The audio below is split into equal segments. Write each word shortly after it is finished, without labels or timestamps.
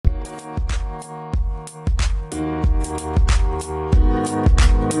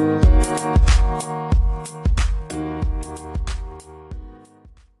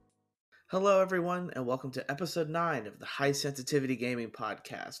everyone, and welcome to episode 9 of the High Sensitivity Gaming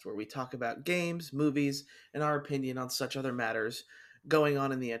Podcast, where we talk about games, movies, and our opinion on such other matters going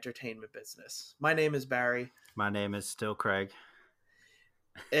on in the entertainment business. My name is Barry, My name is still Craig.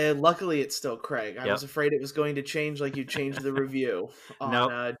 and luckily it's still Craig. I was Yep. afraid it was going to change like you changed the review on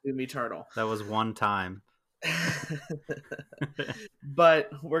Nope. Doom Eternal. That was one time. But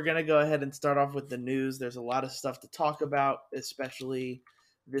we're going to go ahead and start off with the news. There's a lot of stuff to talk about, especially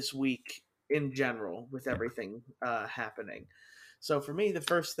this week in general with Yeah. everything happening. So for me, the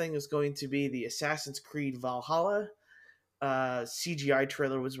first thing is going to be the Assassin's Creed Valhalla. CGI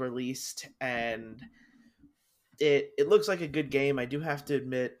trailer was released, and it looks like a good game. I do have to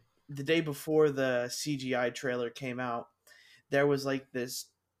admit, the day before the CGI trailer came out, there was like this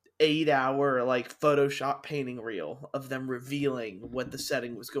 8 hour like Photoshop painting reel of them revealing what the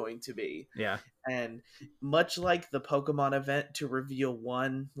setting was going to be. Yeah. And much like the Pokemon event to reveal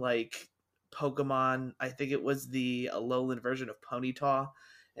one like Pokemon, I think it was the Alolan version of Ponyta,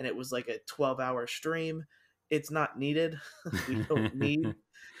 and it was like a 12-hour stream. It's not needed. We don't need.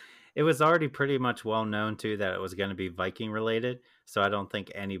 It was already pretty much well known too that it was going to be Viking related, so I don't think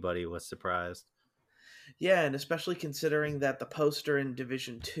anybody was surprised. Yeah, and especially considering that the poster in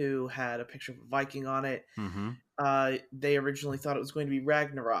Division 2 had a picture of a Viking on it. Mm-hmm. They originally thought it was going to be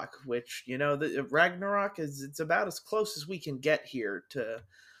Ragnarok, which, the Ragnarok it's about as close as we can get here to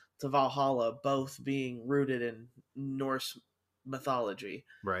Valhalla, both being rooted in Norse mythology.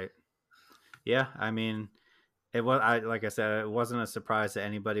 Right. Yeah. I mean, it was. I like I said, it wasn't a surprise to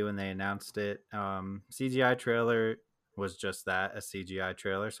anybody when they announced it. CGI trailer was just that, a CGI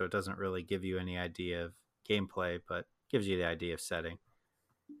trailer, so it doesn't really give you any idea of gameplay, but gives you the idea of setting.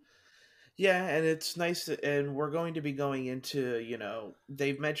 Yeah, and it's nice, and we're going to be going into,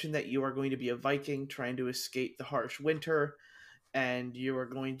 they've mentioned that you are going to be a Viking trying to escape the harsh winter, and you are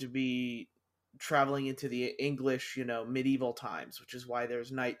going to be traveling into the English, medieval times, which is why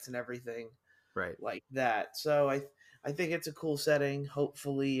there's knights and everything Right. like that. So I think it's a cool setting.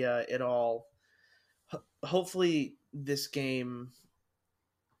 Hopefully, hopefully this game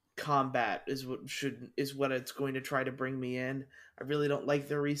combat is what it's going to try to bring me in. I really don't like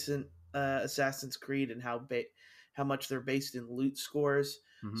the recent Assassin's Creed and how much they're based in loot scores.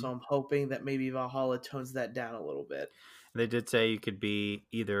 Mm-hmm. So I'm hoping that maybe Valhalla tones that down a little bit. They did say you could be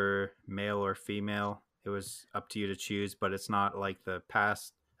either male or female. It was up to you to choose, but it's not like the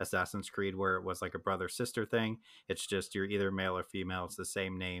past Assassin's Creed where it was like a brother sister thing. It's just you're either male or female. It's the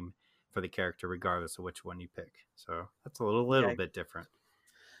same name for the character regardless of which one you pick. So that's a little Yeah, bit different.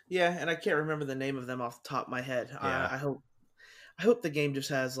 yeah, and I can't remember the name of them off the top of my head. Yeah. I hope the game just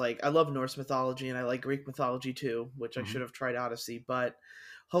has I love Norse mythology and I like Greek mythology too, which I Mm-hmm. should have tried Odyssey, but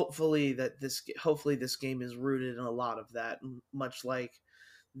hopefully this game is rooted in a lot of that, much like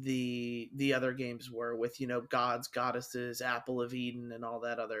the other games were with gods, goddesses, Apple of Eden, and all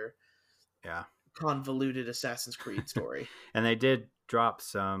that other Yeah. convoluted Assassin's Creed story. And they did drop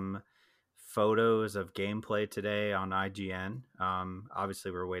some photos of gameplay today on IGN.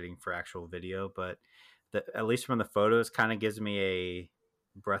 Obviously, we're waiting for actual video, but at least from the photos, kind of gives me a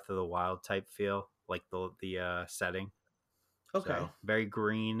Breath of the Wild type feel, like the setting. Okay. So very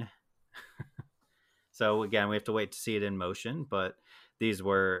green. So again, we have to wait to see it in motion, but these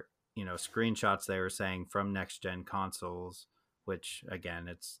were screenshots they were saying from next gen consoles, which again,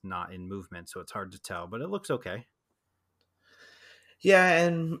 it's not in movement, so it's hard to tell, but it looks okay. Yeah,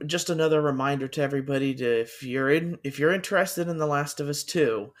 and just another reminder to everybody to if you're interested in The Last of Us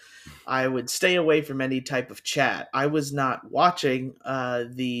 2, I would stay away from any type of chat. I was not watching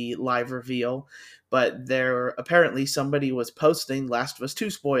the live reveal, but there apparently somebody was posting Last of Us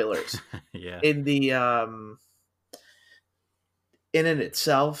 2 spoilers Yeah. in the in and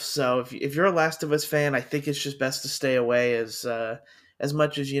itself. So if you're a Last of Us fan, I think it's just best to stay away as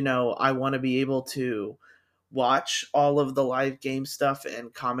much as I want to be able to watch all of the live game stuff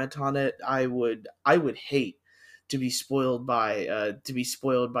and comment on it. I would hate to be spoiled by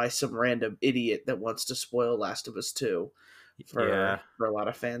some random idiot that wants to spoil Last of Us 2 Yeah. for a lot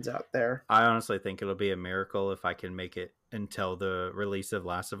of fans out there. I honestly think it'll be a miracle if I can make it until the release of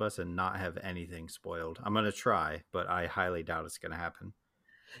Last of Us and not have anything spoiled. I'm going to try, but I highly doubt it's going to happen.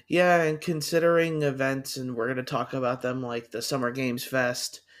 Yeah, and considering events, and we're going to talk about them like the Summer Games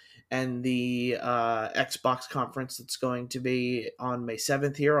Fest and the Xbox conference that's going to be on May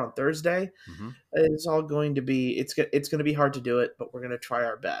 7th here on Thursday. Mm-hmm. It's all going to be it's going to be hard to do it, but we're going to try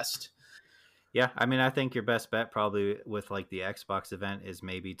our best. Yeah, I mean, I think your best bet probably with like the Xbox event is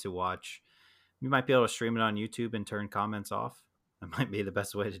maybe to watch. You might be able to stream it on YouTube and turn comments off. That might be the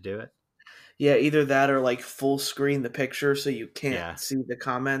best way to do it. Yeah, either that or like full screen the picture so you can't Yeah. see the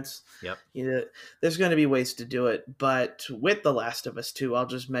comments. Yep. You know, there's going to be ways to do it, but with The Last of Us 2, I'll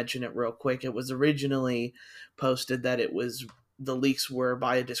just mention it real quick. It was originally posted that the leaks were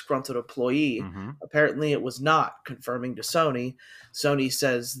by a disgruntled employee. Mm-hmm. Apparently, it was not, confirming to Sony. Sony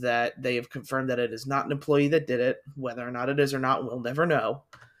says that they have confirmed that it is not an employee that did it. Whether or not it is or not, we'll never know.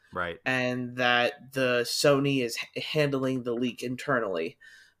 Right. And that the Sony is handling the leak internally.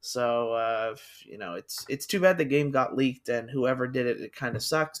 So it's too bad the game got leaked, and whoever did it, it kind of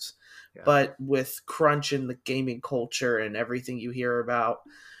sucks. Yeah. But with crunch in the gaming culture and everything you hear about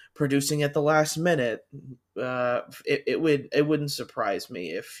producing at the last minute, it wouldn't surprise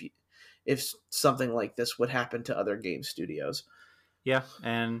me if something like this would happen to other game studios. Yeah,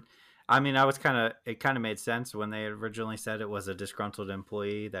 and it kind of made sense when they originally said it was a disgruntled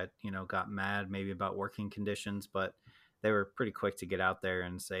employee that, got mad maybe about working conditions, but they were pretty quick to get out there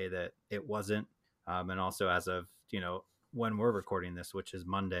and say that it wasn't. And also, as of, when we're recording this, which is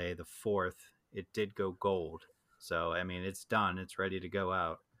Monday, the 4th, it did go gold. So, I mean, it's done. It's ready to go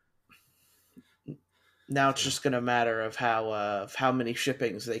out. Now it's So, just going to matter of how many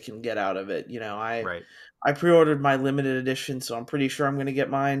shippings they can get out of it. right. I pre-ordered my limited edition, so I'm pretty sure I'm going to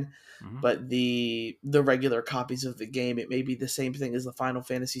get mine. Mm-hmm. But the regular copies of the game, it may be the same thing as the Final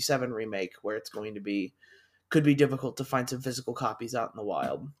Fantasy VII remake, where it's going to be could be difficult to find some physical copies out in the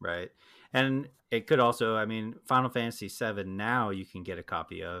wild. Right. And it could also, Final Fantasy VII now you can get a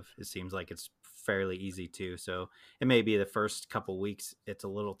copy of. It seems like it's fairly easy too. So it may be the first couple weeks it's a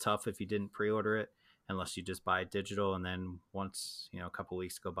little tough if you didn't pre-order it, unless you just buy it digital, and then once a couple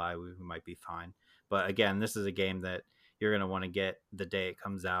weeks go by, we might be fine. But again, this is a game that you're going to want to get the day it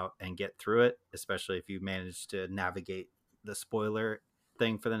comes out and get through it, especially if you manage to navigate the spoiler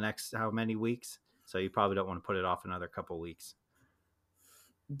thing for the next how many weeks. So you probably don't want to put it off another couple weeks.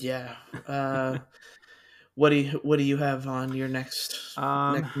 Yeah. What do you have on your next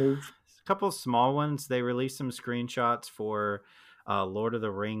move? A couple of small ones. They released some screenshots for Lord of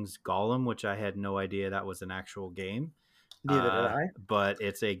the Rings Gollum, which I had no idea that was an actual game. Neither did I. But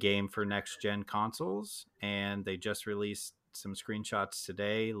it's a game for next gen consoles, and they just released some screenshots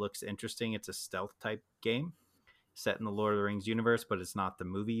today. Looks interesting. It's a stealth type game set in the Lord of the Rings universe, but it's not the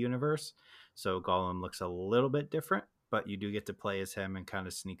movie universe. So Gollum looks a little bit different, but you do get to play as him and kind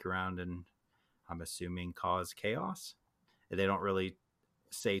of sneak around and, I'm assuming, cause chaos. They don't really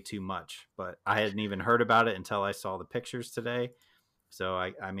say too much, but I hadn't even heard about it until I saw the pictures today. So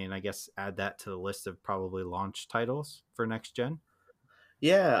I guess add that to the list of probably launch titles for next gen.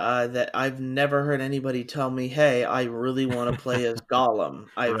 Yeah, that I've never heard anybody tell me, "Hey, I really want to play as Gollum."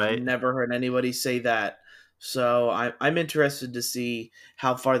 I've Right. never heard anybody say that. So I'm interested to see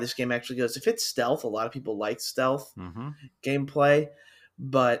how far this game actually goes. If it's stealth, a lot of people like stealth Mm-hmm. gameplay,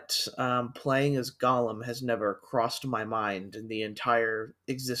 but playing as Gollum has never crossed my mind in the entire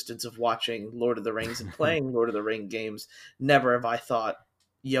existence of watching Lord of the Rings and playing Lord of the Ring games. Never have I thought,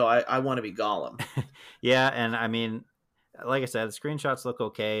 "Yo, I want to be Gollum." Yeah, and like I said, the screenshots look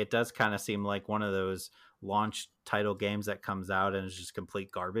okay. It does kind of seem like one of those launch title games that comes out and is just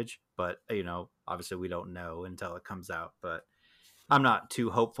complete garbage. But obviously we don't know until it comes out. But I'm not too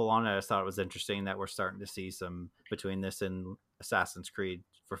hopeful on it. I just thought it was interesting that we're starting to see some, between this and Assassin's Creed,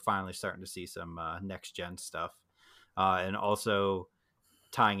 we're finally starting to see some next gen stuff. And also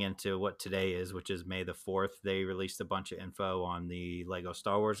tying into what today is, which is May the 4th, they released a bunch of info on the Lego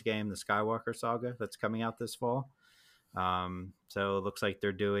Star Wars game, the Skywalker Saga, that's coming out this fall. So it looks like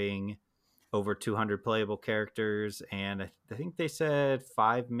they're doing over 200 playable characters, and I think they said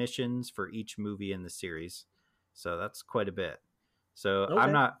 5 missions for each movie in the series. So that's quite a bit. So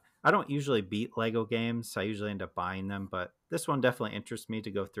Okay. I don't usually beat Lego games. I usually end up buying them, but this one definitely interests me to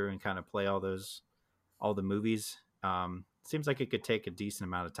go through and kind of play all the movies. Seems like it could take a decent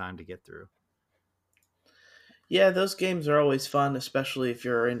amount of time to get through. Yeah, those games are always fun, especially if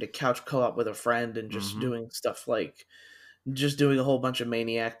you're into couch co-op with a friend and just Mm-hmm. doing stuff like just doing a whole bunch of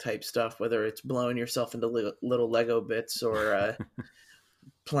maniac type stuff, whether it's blowing yourself into little Lego bits or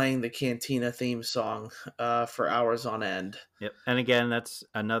playing the Cantina theme song for hours on end. Yep. And again, that's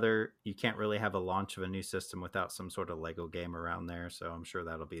another, you can't really have a launch of a new system without some sort of Lego game around there. So I'm sure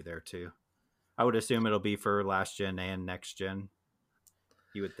that'll be there too. I would assume it'll be for last gen and next gen.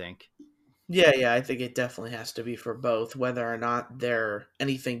 You would think. Yeah, I think it definitely has to be for both. Whether or not they're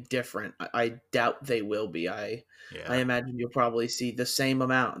anything different, I doubt they will be. I Yeah. imagine you'll probably see the same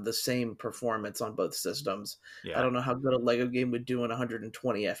amount, the same performance on both systems. I Yeah. don't know how good a Lego game would do in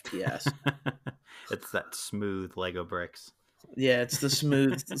 120 FPS. It's that smooth Lego bricks. Yeah, it's the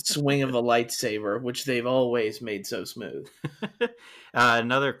smooth swing of a lightsaber, which they've always made so smooth.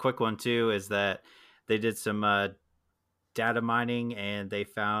 Another quick one too is that they did some data mining and they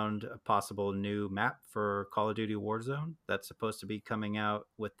found a possible new map for Call of Duty Warzone that's supposed to be coming out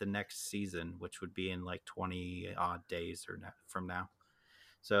with the next season, which would be in like 20 odd days from now.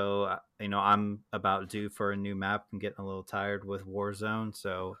 So, I'm about due for a new map. I'm getting a little tired with Warzone,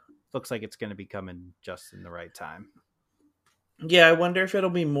 so looks like it's going to be coming just in the right time. Yeah, I wonder if it'll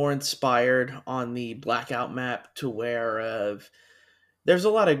be more inspired on the Blackout map to where there's a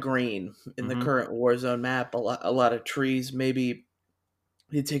lot of green in the Mm-hmm. current Warzone map, a lot of trees. Maybe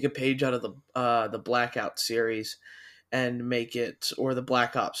you take a page out of the Blackout series and make it, or the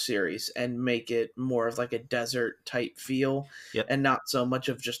Black Ops series, and make it more of like a desert type feel, Yep. and not so much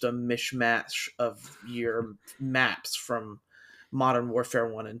of just a mishmash of your maps from Modern Warfare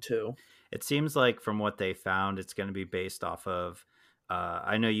 1 and 2. It seems like from what they found, it's going to be based off of.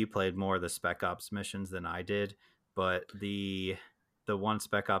 I know you played more of the Spec Ops missions than I did, but the one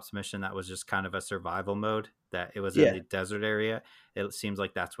Spec Ops mission that was just kind of a survival mode that it was in Yeah. the desert area. It seems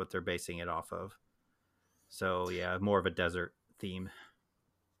like that's what they're basing it off of. So yeah, more of a desert theme.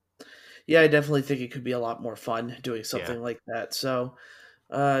 Yeah, I definitely think it could be a lot more fun doing Yeah. something like that. So,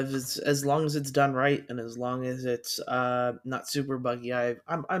 as long as it's done right and as long as it's not super buggy,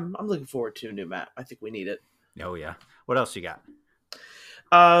 I'm looking forward to a new map. I think we need it. Oh yeah. What else you got?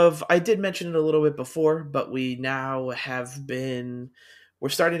 I did mention it a little bit before, but we're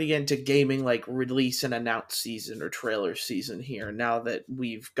starting to get into gaming like release and announce season or trailer season here now that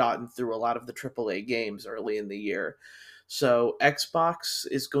we've gotten through a lot of the AAA games early in the year. So Xbox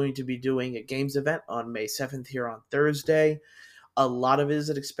is going to be doing a games event on May 7th here on Thursday. A lot of it is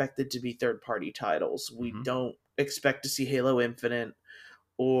expected to be third party titles. We Mm-hmm. don't expect to see Halo Infinite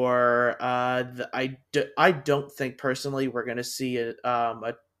or I don't think personally we're going to see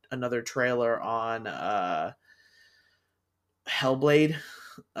another trailer on Hellblade,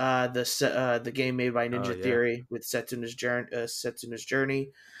 the game made by Oh Ninja yeah. Theory with Setsuna's Journey.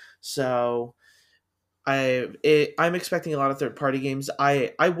 So I'm expecting a lot of third party games.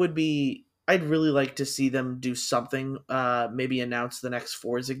 I'd really like to see them do something. Maybe announce the next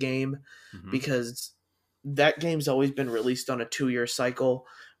Forza game, Mm-hmm. because that game's always been released on a 2 year cycle.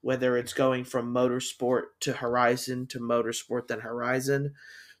 Whether it's going from Motorsport to Horizon to Motorsport then Horizon.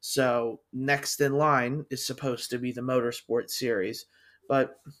 So next in line is supposed to be the Motorsport series,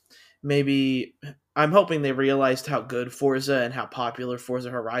 but maybe I'm hoping they realized how good Forza and how popular Forza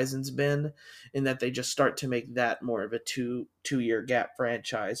Horizon's been, and that they just start to make that more of a two year gap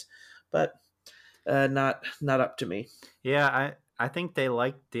franchise. But not up to me. Yeah, I think they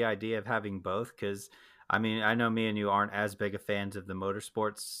like the idea of having both because I mean I know me and you aren't as big of fans of the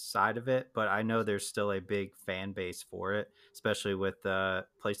motorsports side of it, but I know there's still a big fan base for it, especially with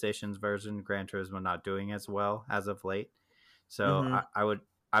PlayStation's version, Gran Turismo not doing as well as of late. So Hmm.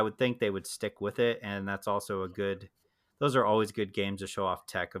 I would think they would stick with it, and that's also a good. Those are always good games to show off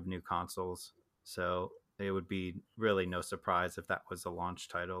tech of new consoles. So it would be really no surprise if that was a launch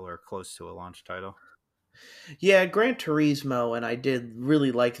title or close to a launch title. Yeah, Gran Turismo, and I did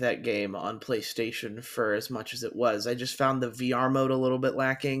really like that game on PlayStation for as much as it was. I just found the VR mode a little bit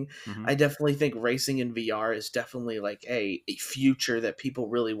lacking. Hmm. I definitely think racing in VR is definitely like a future that people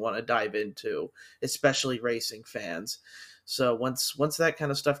really want to dive into, especially racing fans. So once that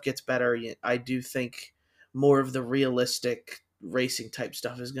kind of stuff gets better, I do think more of the realistic racing type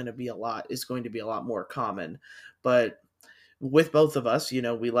stuff is going to be a lot more common. But with both of us,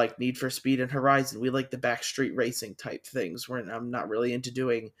 we like Need for Speed and Horizon. We like the backstreet racing type things. Where I'm not really into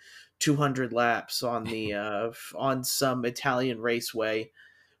doing 200 laps on the on some Italian raceway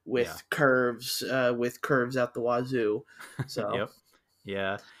Yeah. with curves out the wazoo. So Yep.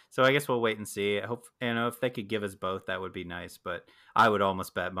 Yeah. So I guess we'll wait and see. I hope if they could give us both, that would be nice. But I would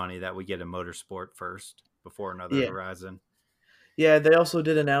almost bet money that we get a motorsport first before another yeah, Horizon. yeah. They also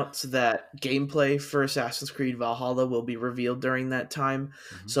did announce that gameplay for Assassin's Creed Valhalla will be revealed during that time.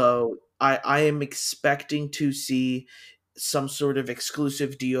 Hmm. So I am expecting to see some sort of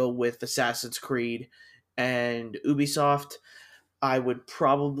exclusive deal with Assassin's Creed and Ubisoft. I would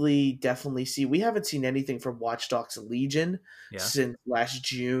probably definitely see. We haven't seen anything from Watch Dogs Legion Yeah. since last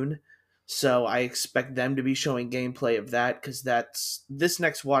June, so I expect them to be showing gameplay of that, because that's this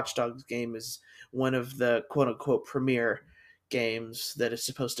next Watch Dogs game is one of the quote unquote premier games that is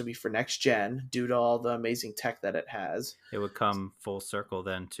supposed to be for next gen due to all the amazing tech that it has. It would come full circle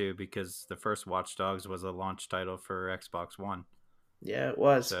then too, because the first Watch Dogs was a launch title for Xbox One. Yeah, it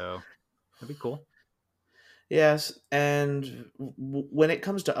was. So that'd be cool. Yes, and when it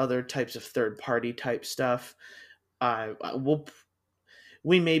comes to other types of third party type stuff, I will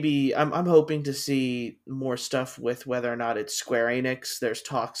we maybe I'm hoping to see more stuff with whether or not it's Square Enix. There's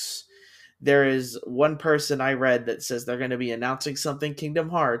talks. There is one person I read that says they're going to be announcing something Kingdom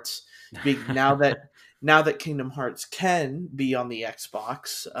Hearts now that Kingdom Hearts can be on the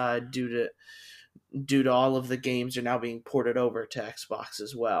Xbox due to all of the games are now being ported over to Xbox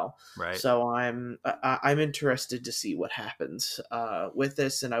as well. Right. So I'm interested to see what happens with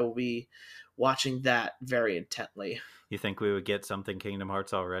this, and I will be watching that very intently. You think we would get something Kingdom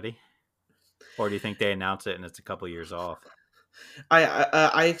Hearts already? Or do you think they announce it and it's a couple years off?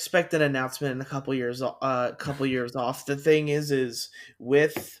 I expect an announcement in a couple years off. The thing is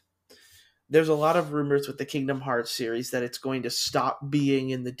with there's a lot of rumors with the Kingdom Hearts series that it's going to stop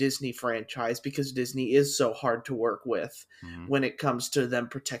being in the Disney franchise because Disney is so hard to work with Hmm. when it comes to them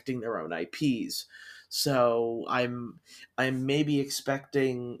protecting their own IPs. So I'm maybe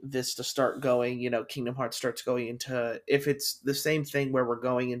expecting this to start going, Kingdom Hearts starts going into, if it's the same thing where we're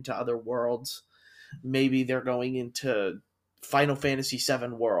going into other worlds, maybe they're going into Final Fantasy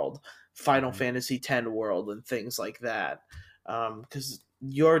VII world, Final Hmm. Fantasy X world, and things like that. Because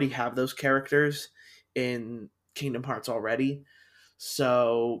you already have those characters in Kingdom Hearts already,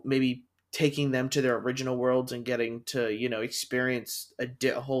 so maybe taking them to their original worlds and getting to experience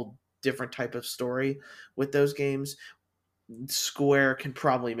a whole different type of story with those games. Square can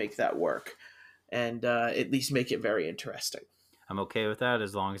probably make that work and at least make it very interesting. I'm okay with that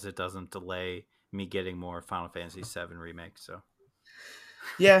as long as it doesn't delay me getting more Final Fantasy VII Remake. So,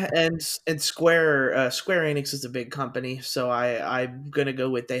 Yeah, and Square Enix is a big company, so I'm gonna go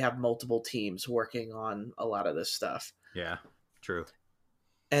with they have multiple teams working on a lot of this stuff. yeah, true.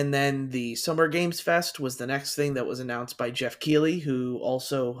 And then the Summer Games Fest was the next thing that was announced by Jeff Keighley, who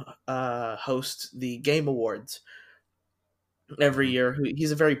also hosts the Game Awards every Hmm. year.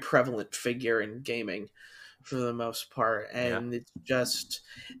 He's a very prevalent figure in gaming for the most part, Yeah. and it's just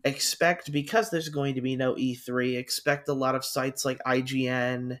expect, because there's going to be no E3, expect a lot of sites like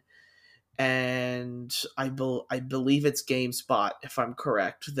IGN and I believe it's GameSpot, if I'm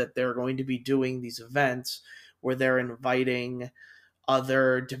correct, that they're going to be doing these events where they're inviting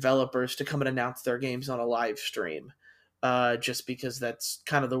other developers to come and announce their games on a live stream. Just because that's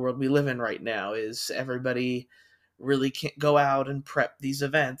kind of the world we live in right now, is everybody really can't go out and prep these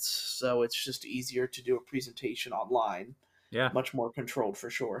events, so it's just easier to do a presentation online, Yeah. much more controlled for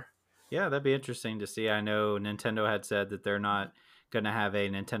sure. Yeah, that'd be interesting to see. I know Nintendo had said that they're not going to have a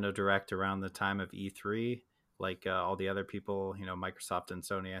Nintendo Direct around the time of E3, like all the other people. Microsoft and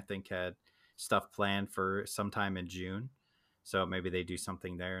Sony, I think, had stuff planned for sometime in June. So maybe they do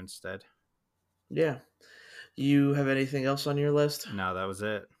something there instead. Yeah. You have anything else on your list? No, that was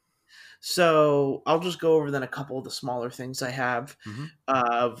it. So I'll just go over then a couple of the smaller things I have. Hmm.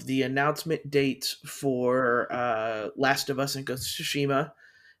 Of the announcement dates for Last of Us and Ghost of Tsushima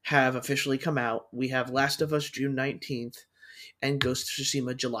have officially come out. We have Last of Us June 19th and Ghost of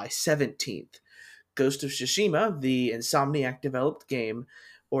Tsushima July 17th. Ghost of Tsushima, the Insomniac developed game,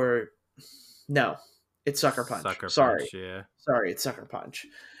 or no, it's Sucker Punch. Sucker Sorry, Punch, yeah. sorry, it's Sucker Punch.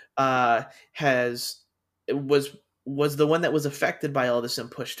 Has it was the one that was affected by all this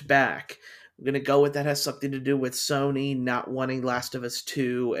and pushed back. I'm gonna go with that has something to do with Sony not wanting Last of Us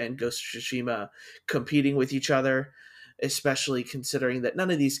 2 and Ghost of Tsushima competing with each other, especially considering that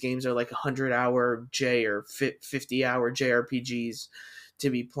none of these games are like 100-hour J or 50-hour JRPGs to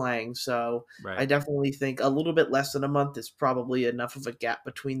be playing. So I Right. definitely think a little bit less than a month is probably enough of a gap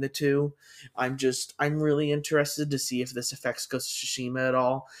between the two. I'm really interested to see if this affects Ghost of Tsushima at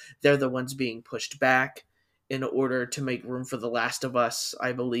all. They're the ones being pushed back in order to make room for The Last of Us,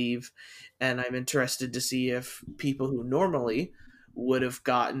 I believe. And I'm interested to see if people who normally would have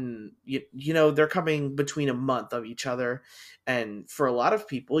gotten, they're coming between a month of each other. And for a lot of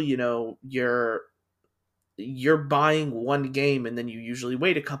people, you're buying one game and then you usually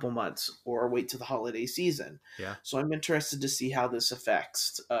wait a couple months or wait to the holiday season. Yeah. So I'm interested to see how this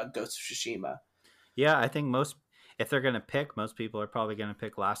affects Ghost of Tsushima. Yeah, I think if they're going to pick, most people are probably going to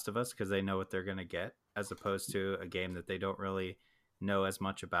pick Last of Us because they know what they're going to get, as opposed to a game that they don't really know as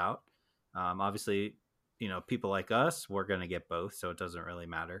much about. Obviously, people like us, we're going to get both, so it doesn't really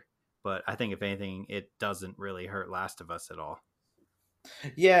matter. But I think if anything, it doesn't really hurt Last of Us at all.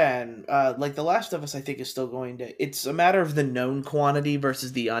 Yeah, and like The Last of Us, I think is still going to. It's a matter of the known quantity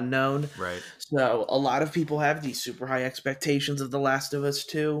versus the unknown. Right. So a lot of people have these super high expectations of The Last of Us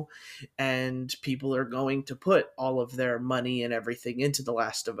 2, and people are going to put all of their money and everything into The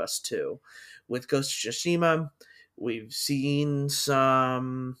Last of Us 2. With Ghost of Tsushima, we've seen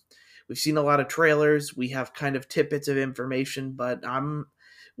some. We've seen a lot of trailers. We have kind of tidbits of information, but I'm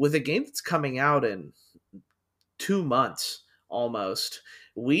with a game that's coming out in 2 months almost.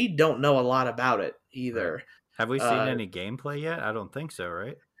 We don't know a lot about it Right. either. Have we seen Uh, any gameplay yet? I don't think so,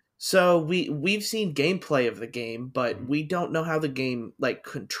 right? so we've seen gameplay of the game, but Mhm. we don't know how the game like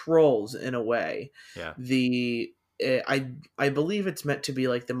controls in a way. Yeah. The I believe it's meant to be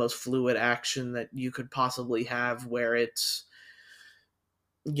like the most fluid action that you could possibly have, where it's,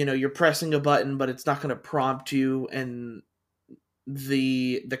 you're pressing a button, but it's not going to prompt you, and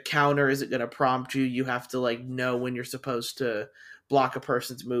the counter isn't going to prompt you. You have to like know when you're supposed to block a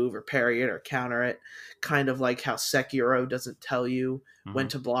person's move or parry it or counter it, kind of like how Sekiro doesn't tell you when Hmm.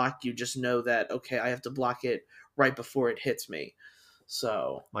 to block. You just know that, okay, I have to block it right before it hits me.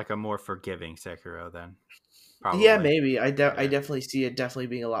 So Like a more forgiving Sekiro, then yeah, probably. maybe I Yeah. definitely see it definitely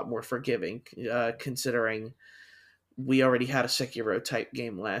being a lot more forgiving, considering we already had a Sekiro type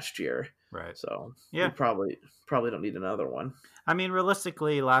game last year. Right. So we Yeah. probably don't need another one. I mean,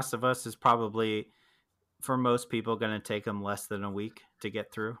 realistically, Last of Us is probably for most people going to take them less than a week to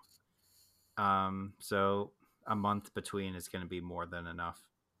get through. So a month between is going to be more than enough,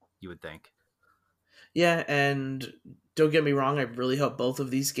 you would think. Yeah, and don't get me wrong, I really hope both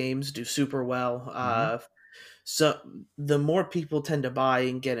of these games do super well. Hmm. So the more people tend to buy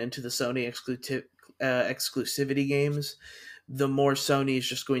and get into the Sony exclusivity games, the more Sony is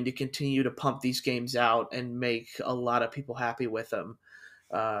just going to continue to pump these games out and make a lot of people happy with them.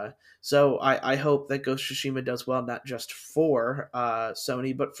 Uh, so I hope that Ghost of Tsushima does well, not just for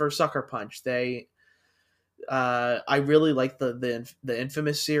Sony, but for Sucker Punch. I really like the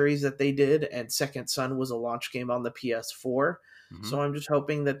Infamous series that they did, and Second Son was a launch game on the PS4. Hmm. So I'm just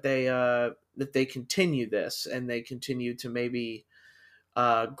hoping that they continue this and they continue to maybe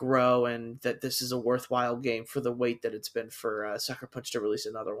grow, and that this is a worthwhile game for the wait that it's been for Sucker Punch to release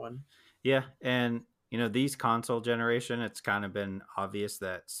another one. Yeah, and these console generation, it's kind of been obvious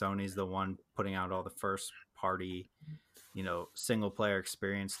that Sony's the one putting out all the first party, single player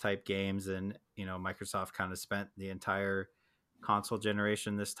experience type games, and Microsoft kind of spent the entire console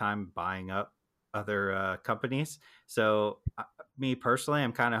generation this time buying up other companies. So me personally,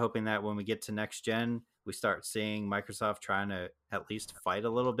 I'm kind of hoping that when we get to next gen, we start seeing Microsoft trying to at least fight a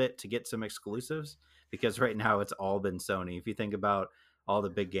little bit to get some exclusives, because right now it's all been Sony. If you think about all the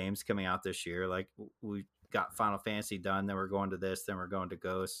big games coming out this year, like we got Final Fantasy done, then we're going to this, then we're going to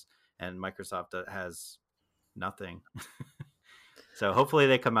Ghosts, and Microsoft has nothing. So hopefully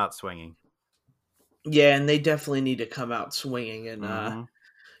they come out swinging. Yeah, and they definitely need to come out swinging. And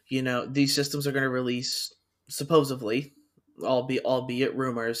Mm-hmm. these systems are going to release, supposedly, albeit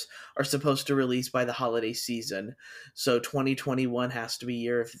rumors, are supposed to release by the holiday season. So 2021 has to be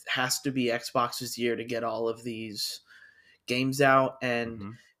Xbox's year to get all of these games out. And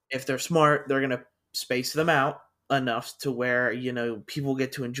Mm-hmm. if they're smart, they're going to space them out enough to where people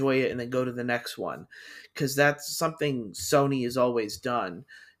get to enjoy it and then go to the next one, because that's something Sony has always done.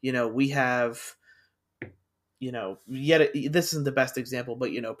 We have, yet this isn't the best example,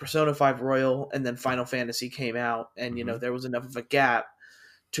 but Persona 5 Royal and then Final Fantasy came out, and Mm-hmm. there was enough of a gap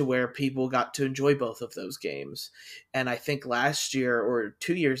to where people got to enjoy both of those games. And I think last year or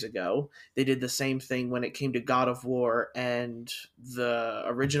 2 years ago, they did the same thing when it came to God of War and the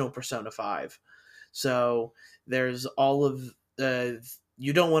original Persona 5. So there's all of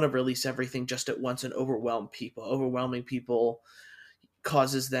you don't want to release everything just at once and overwhelm people. Overwhelming people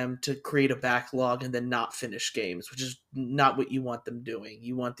causes them to create a backlog and then not finish games, which is not what you want them doing.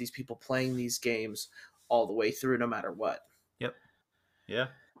 You want these people playing these games all the way through, no matter what. Yep. Yeah.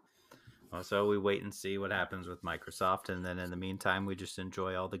 Well, so we wait and see what happens with Microsoft, and then in the meantime, we just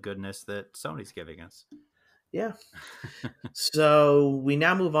enjoy all the goodness that Sony's giving us. Yeah. So we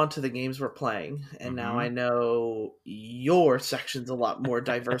now move on to the games we're playing, and now Mm-hmm. I know your section's a lot more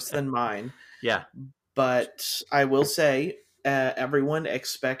diverse than mine. Yeah. But I will say, everyone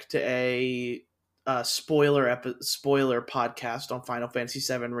expect a spoiler podcast on Final Fantasy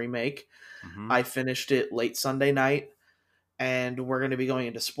VII Remake. Mm-hmm. I finished it late Sunday night, and we're going to be going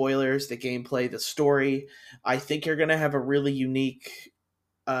into spoilers, the gameplay, the story. I think you're going to have a really unique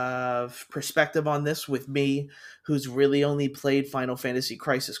perspective on this with me, who's really only played Final Fantasy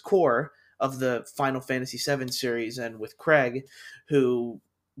Crisis Core of the Final Fantasy VII series, and with Craig, who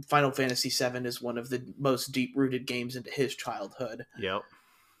Final Fantasy VII is one of the most deep rooted games into his childhood. Yep.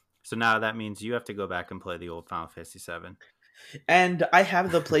 So now that means you have to go back and play the old Final Fantasy VII. And I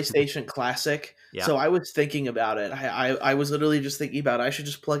have the PlayStation Classic, Yeah. so I was thinking about it. I was literally just thinking about it. I should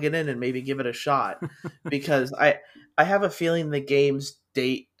just plug it in and maybe give it a shot, because I have a feeling the game's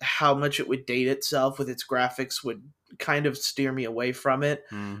date, how much it would date itself with its graphics, would kind of steer me away from it.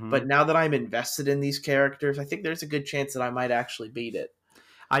 Mm-hmm. But now that I'm invested in these characters, I think there's a good chance that I might actually beat it.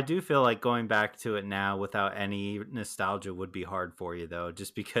 I do feel like going back to it now without any nostalgia would be hard for you though,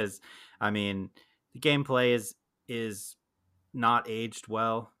 just because I mean the gameplay is not aged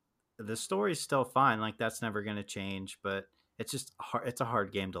well. The story's still fine, like that's never going to change, but it's just hard. It's a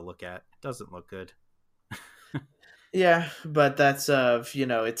hard game to look at. It doesn't look good. Yeah, but that's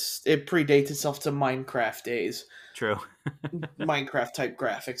it predates itself to Minecraft days, True, Minecraft type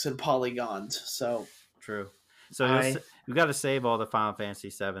graphics and polygons. So true. So I we got to save all the Final Fantasy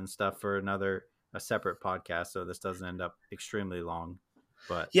VII stuff for a separate podcast, so this doesn't end up extremely long.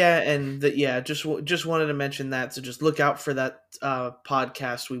 But Yeah, and just wanted to mention that. So just look out for that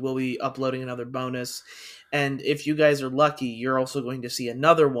podcast. We will be uploading another bonus, and if you guys are lucky, you're also going to see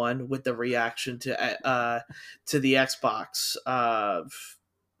another one with the reaction to the Xbox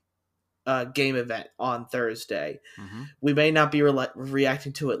game event on Thursday. mm-hmm. We may not be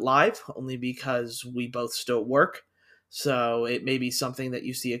reacting to it live, only because we both still work. So it may be something that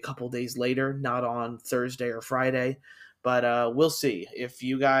you see a couple days later, not on Thursday or Friday. But we'll see. If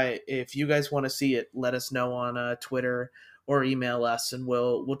you guys want to see it, let us know on Twitter or email us, and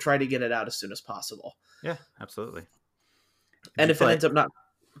we'll try to get it out as soon as possible. Yeah, absolutely. Did And you if it play? ends up not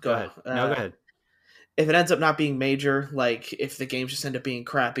Go ahead. No, go ahead. if it ends up not being major, like if the games just end up being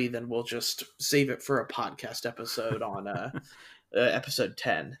crappy, then we'll just save it for a podcast episode on episode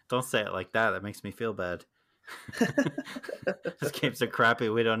 10. Don't say it like that. That makes me feel bad. These games are crappy.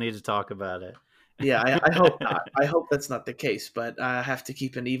 We don't need to talk about it. Yeah, I hope not. I hope that's not the case, but I have to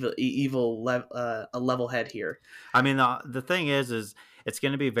keep an a level head here. I mean, the thing is it's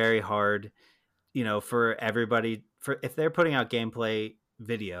going to be very hard, for everybody. For if they're putting out gameplay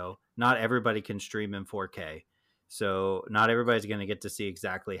video, not everybody can stream in 4K. So not everybody's going to get to see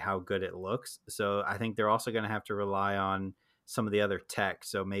exactly how good it looks. So I think they're also going to have to rely on some of the other tech.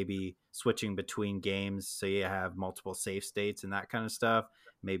 So maybe switching between games, so you have multiple save states and that kind of stuff.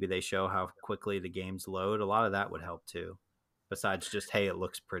 Maybe they show how quickly the games load. A lot of that would help too. Besides just, hey, it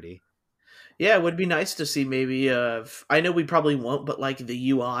looks pretty. Yeah, it would be nice to see maybe I know we probably won't, but like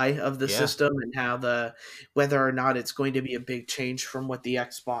the UI of the Yeah. system and how whether or not it's going to be a big change from what the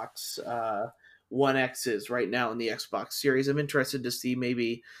Xbox One X is right now in the Xbox Series. I'm interested to see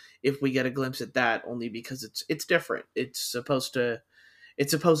maybe if we get a glimpse at that, only because it's different. It's supposed to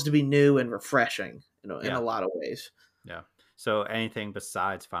be new and refreshing, in Yeah. a lot of ways. Yeah. So anything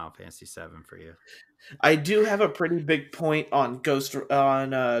besides Final Fantasy VII for you? I do have a pretty big point on Ghost Recon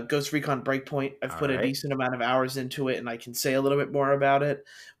Breakpoint. I've All put a right. decent amount of hours into it, and I can say a little bit more about it.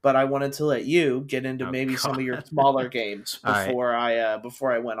 But I wanted to let you get into Oh, maybe some of your God. smaller games All right.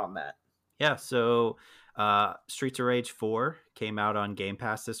 before I went on that. Yeah. So Streets of Rage 4 came out on Game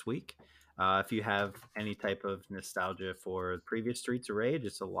Pass this week. If you have any type of nostalgia for the previous Streets of Rage,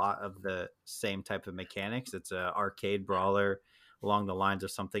 it's a lot of the same type of mechanics. It's an arcade brawler along the lines of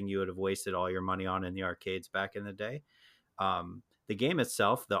something you would have wasted all your money on in the arcades back in the day. The game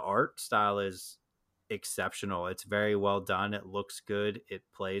itself, the art style is exceptional. It's very well done. It looks good. It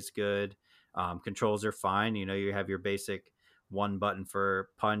plays good. Controls are fine. You have your basic one button for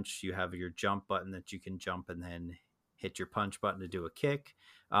punch. You have your jump button that you can jump and then hit your punch button to do a kick.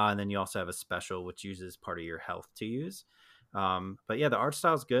 And then you also have a special which uses part of your health to use. But yeah, the art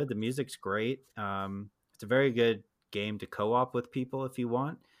style is good. The music's great. It's a very good game to co-op with people if you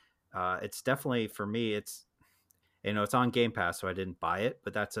want. It's definitely, for me, it's on Game Pass, so I didn't buy it,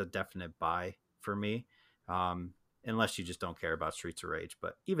 but that's a definite buy for me. Unless you just don't care about Streets of Rage,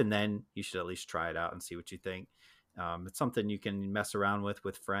 but even then, you should at least try it out and see what you think. It's something you can mess around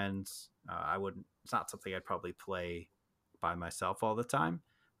with friends. I wouldn't. It's not something I'd probably play by myself all the time,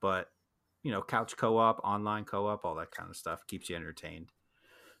 but couch co-op, online co-op, all that kind of stuff keeps you entertained.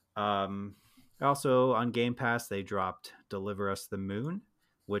 Also on Game Pass, they dropped Deliver Us the Moon,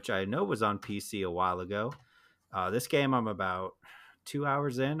 which I know was on PC a while ago. This game, I'm about 2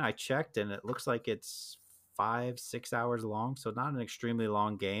 hours in. I checked, and it looks like it's 5-6 hours long, so not an extremely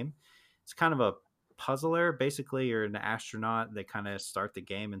long game. It's kind of a puzzler. Basically, you're an astronaut. They kind of start the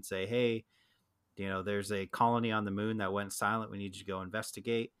game and say, hey, there's a colony on the moon that went silent. We need you to go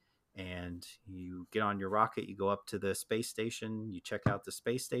investigate. And you get on your rocket, you go up to the space station, you check out the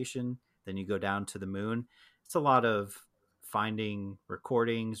space station, then you go down to the moon. It's a lot of finding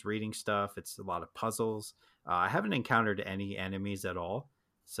recordings, reading stuff. It's a lot of puzzles. I haven't encountered any enemies at all,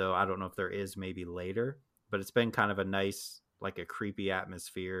 so I don't know if there is, maybe later, but it's been kind of a nice, like a creepy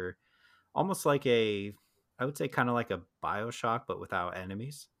atmosphere, almost like I would say kind of like a BioShock, but without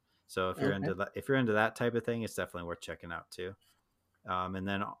enemies. So if you're Okay. into that type of thing, it's definitely worth checking out too. And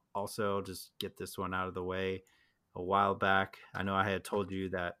then also just get this one out of the way. A while back, I know I had told you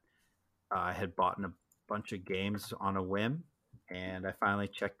that I had bought a bunch of games on a whim, and I finally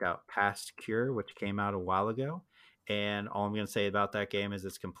checked out Past Cure, which came out a while ago. And all I'm going to say about that game is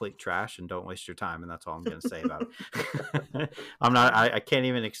it's complete trash, and don't waste your time. And that's all I'm going to say about it. I can't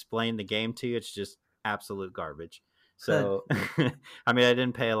even explain the game to you. It's just absolute garbage. So, I mean, I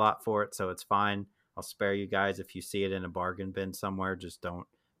didn't pay a lot for it, so it's fine. I'll spare you guys if you see it in a bargain bin somewhere. Just don't,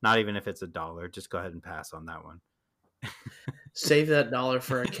 not even if it's $1, just go ahead and pass on that one. Save that dollar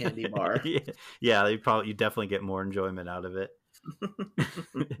for a candy bar. Yeah, you definitely get more enjoyment out of it.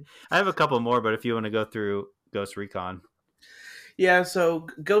 I have a couple more, but if you want to go through Ghost Recon. Yeah, so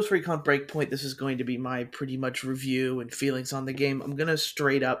Ghost Recon Breakpoint, this is going to be my pretty much review and feelings on the game. I'm going to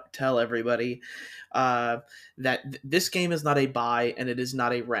straight up tell everybody that this game is not a buy and it is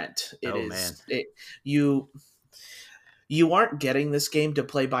not a rent. You aren't getting this game to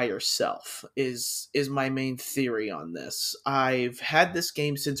play by yourself is my main theory on this. I've had this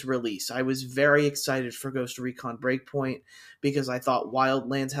game since release. I was very excited for Ghost Recon Breakpoint because I thought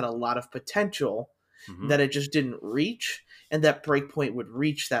Wildlands had a lot of potential that it just didn't reach, and that Breakpoint would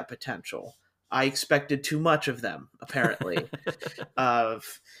reach that potential. I expected too much of them, apparently. The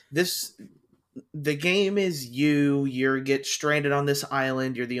game is you get stranded on this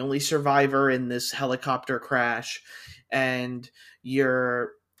island, you're the only survivor in this helicopter crash, and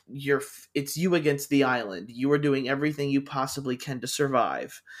it's you against the island. You are doing everything you possibly can to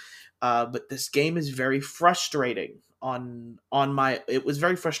survive. But this game is very frustrating it was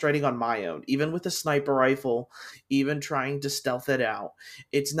very frustrating on my own, even with the sniper rifle, even trying to stealth it out.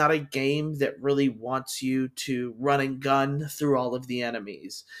 It's not a game that really wants you to run and gun through all of the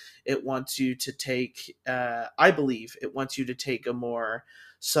enemies. It wants you to take I believe it wants you to take a more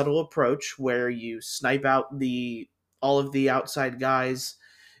subtle approach where you snipe out all of the outside guys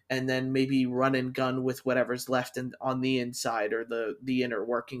and then maybe run and gun with whatever's left on the inside or the inner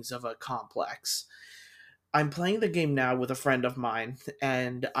workings of a complex. I'm playing the game now with a friend of mine,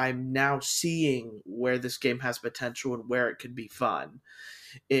 and I'm now seeing where this game has potential and where it could be fun.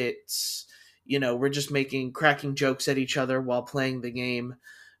 It's, we're just cracking jokes at each other while playing the game,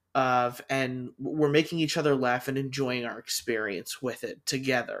 and we're making each other laugh and enjoying our experience with it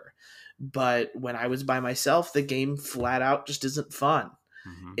together. But when I was by myself, the game flat out just isn't fun.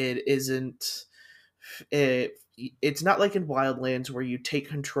 It isn't. It's not like in Wildlands where you take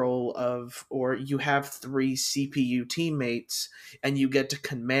control of, or you have 3 CPU teammates and you get to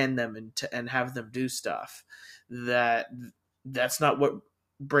command them and have them do stuff. That's not what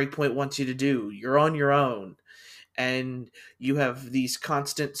Breakpoint wants you to do. You're on your own, and you have these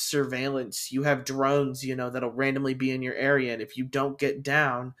constant surveillance. You have drones, that'll randomly be in your area, and if you don't get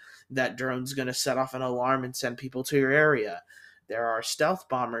down, that drone's going to set off an alarm and send people to your area. There are stealth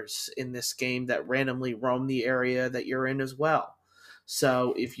bombers in this game that randomly roam the area that you're in as well.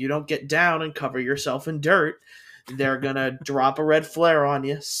 So if you don't get down and cover yourself in dirt, they're going to drop a red flare on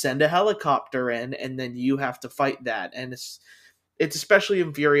you, send a helicopter in, and then you have to fight that. And it's especially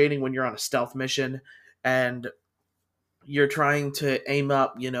infuriating when you're on a stealth mission and you're trying to aim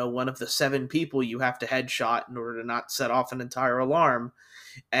up, one of the 7 people you have to headshot in order to not set off an entire alarm.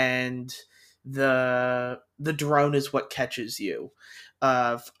 And the drone is what catches you.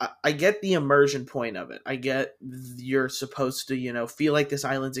 I get the immersion point of it. I get you're supposed to, feel like this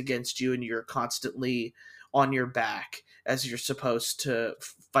island's against you and you're constantly on your back as you're supposed to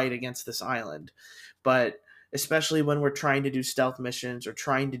fight against this island. But especially when we're trying to do stealth missions or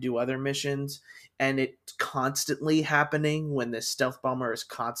trying to do other missions, and it's constantly happening when this stealth bomber is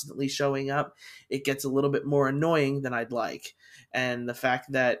constantly showing up, it gets a little bit more annoying than I'd like. And the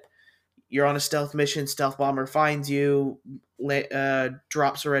fact that you're on a stealth mission, stealth bomber finds you,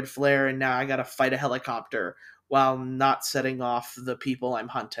 drops a red flare, and now I gotta fight a helicopter while not setting off the people I'm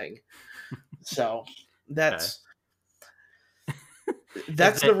hunting. So that's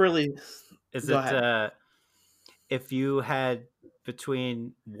if you had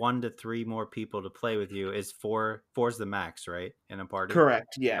between 1 to 3 more people to play with you, is four's the max, right, in a party?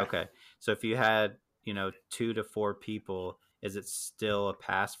 Correct. Yeah. Okay, so if you had 2 to 4 people, is it still a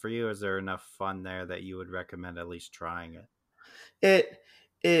pass for you? Is there enough fun there that you would recommend at least trying it?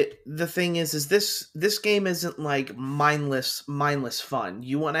 The thing is this game isn't like mindless fun.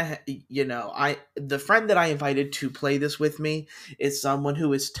 You want to the friend that I invited to play this with me is someone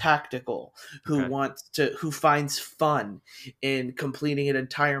who is tactical, who finds fun in completing an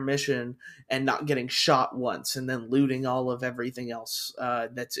entire mission and not getting shot once and then looting all of everything else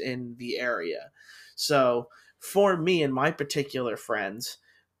that's in the area. So for me and my particular friends,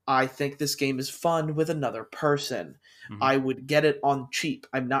 I think this game is fun with another person. Hmm. I would get it on cheap.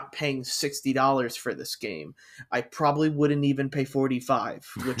 I'm not paying $60 for this game. I probably wouldn't even pay 45,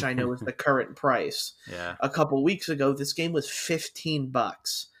 which I know is the current price. Yeah. A couple weeks ago, this game was 15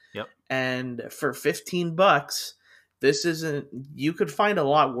 bucks. Yep. And for 15 bucks, this isn't you could find a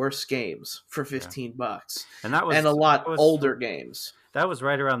lot worse games for Yeah. 15 bucks And that and a was lot older games. that was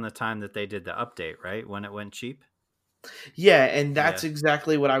right around the time that they did the update, right? When it went cheap. Yeah, and Yeah. that's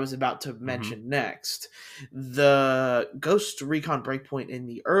exactly what I was about to Hmm. mention next. The Ghost Recon Breakpoint in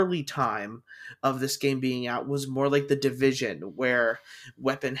the early time of this game being out was more like the Division, where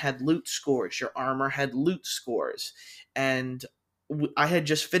weapon had loot scores, your armor had loot scores, and I had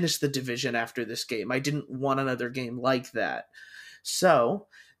just finished the Division after this game. I didn't want another game like that. So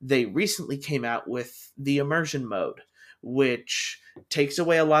they recently came out with the immersion mode, which takes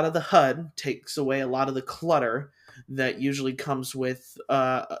away a lot of the HUD, takes away a lot of the clutter that usually comes with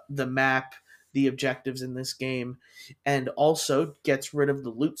the map, the objectives in this game, and also gets rid of the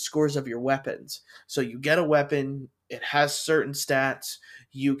loot scores of your weapons. So you get a weapon, it has certain stats,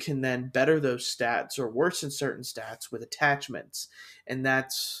 you can then better those stats or worsen certain stats with attachments, and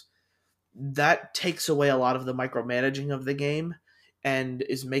that takes away a lot of the micromanaging of the game and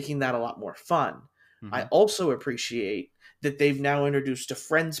is making that a lot more fun. I Hmm. also appreciate that they've now introduced a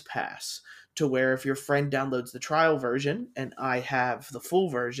friends pass to where if your friend downloads the trial version and I have the full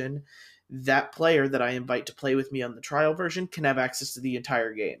version, that player that I invite to play with me on the trial version can have access to the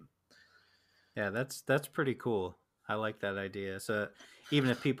entire game. Yeah, that's pretty cool. I like that idea. So even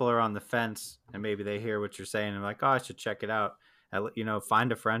if people are on the fence and maybe they hear what you're saying and like, oh, I should check it out.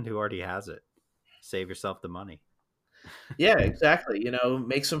 Find a friend who already has it. Save yourself the money. Yeah, exactly.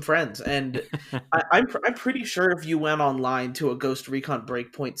 Make some friends. And I'm pretty sure if you went online to a Ghost Recon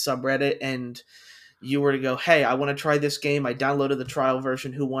Breakpoint subreddit and you were to go, hey, I want to try this game. I downloaded the trial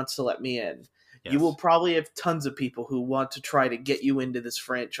version. Who wants to let me in? You will Yes. probably have tons of people who want to try to get you into this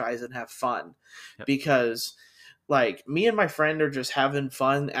franchise and have fun. Yep. Because, like, me and my friend are just having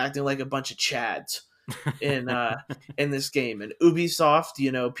fun acting like a bunch of chads in in this game. And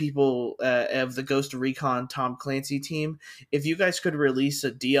Ubisoft, people of the Ghost Recon Tom Clancy team, if you guys could release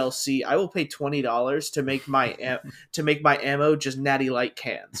a DLC, I will pay $20 to make my ammo just natty light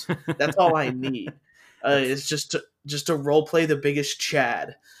cans. That's all I need. That's It's just to role play the biggest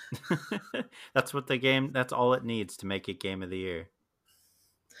Chad. that's what the game. That's all it needs to make it game of the year.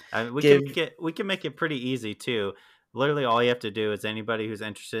 I mean, Give we can make it pretty easy too. Literally, all you have to do is anybody who's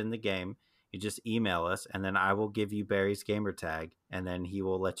interested in the game, you just email us, and then I will give you Barry's gamer tag, and then he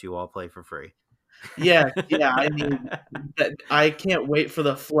will let you all play for free. Yeah, yeah. I mean, I can't wait for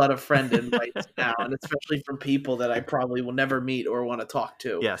the flood of friend invites now, and especially from people that I probably will never meet or want to talk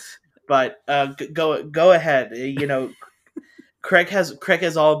to. Yes. But go ahead. Craig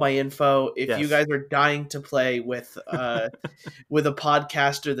has all of my info. If you Yes. guys are dying to play with a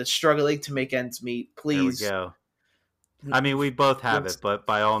podcaster that's struggling to make ends meet, There we please, go. I mean, we both have let's it, but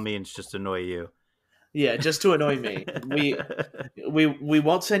by all means, just annoy you. yeah, just to annoy me. We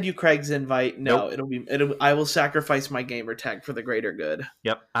won't send you Craig's invite. No, Nope. I will sacrifice my gamer tag for the greater good.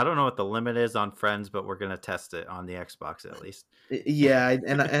 Yep. I don't know what the limit is on friends, but we're gonna test it on the Xbox at least. Yeah,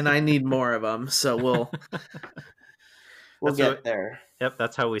 and I need more of them, so we'll That's what. get there. Yep.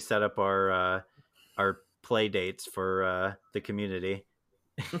 That's how we set up our play dates for the community.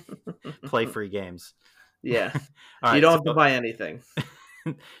 Play free games. Yeah, All you right. don't have to buy anything.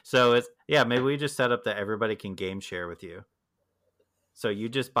 So it's maybe we just set up that everybody can game share with you. So you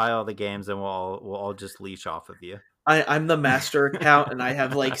just buy all the games and we'll all just leash off of you. I'm the master account, and I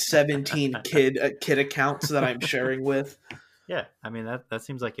have like 17 kid accounts that I'm sharing with. Yeah, I mean that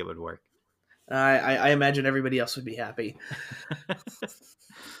seems like it would work. I imagine everybody else would be happy.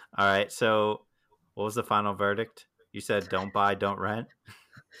 All right, so what was the final verdict? You said don't buy, don't rent.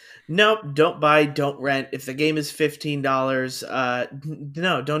 Nope, don't buy, don't rent. If the game is $15,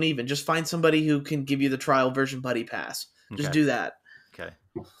 no, don't even. Just find somebody who can give you the trial version buddy pass. Just Okay, do that. okay,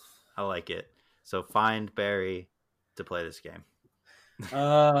 I like it. So find Barry to play this game.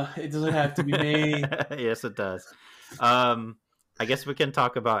 It doesn't have to be me. Yes, it does. I guess we can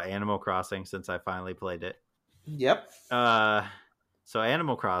talk about Animal Crossing since I finally played it. Yep. So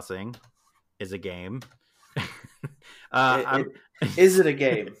Animal Crossing is a game. Is it a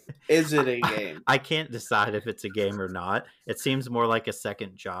game? Is it a game? I can't decide if it's a game or not. It seems more like a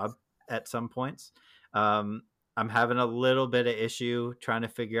second job at some points. I'm having a little bit of issue trying to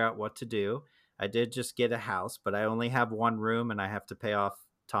figure out what to do. I did just get a house, but I only have one room and I have to pay off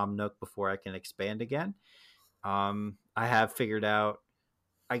Tom Nook before I can expand again. I have figured out,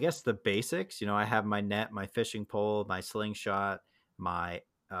 I guess, the basics. I have my net, my fishing pole, my slingshot, my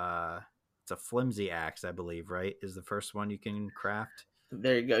it's a flimsy axe, I believe, right? Is the first one you can craft.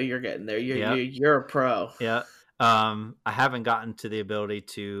 There you go. You're getting there. You're Yeah, you're, you're a pro. yeah. I haven't gotten to the ability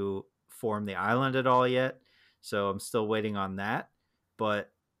to form the island at all yet, so I'm still waiting on that.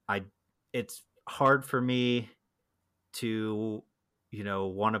 But I, it's hard for me to,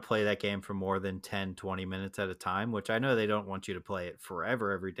 want to play that game for more than 10, 20 minutes at a time, which I know they don't want you to play it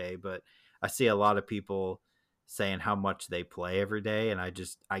forever every day, but I see a lot of people saying how much they play every day, and I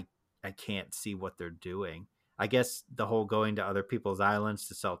can't see what they're doing. I guess the whole going to other people's islands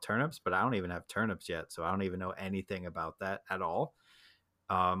to sell turnips, but I don't even have turnips yet, so I don't even know anything about that at all.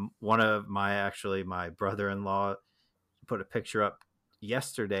 One of my brother-in-law put a picture up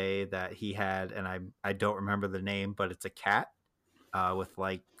yesterday that he had, and I don't remember the name, but it's a cat with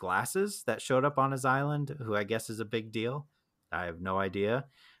like glasses that showed up on his island, who I guess is a big deal. I have no idea,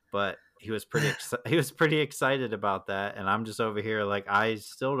 but he was pretty excited about that, and I'm just over here like I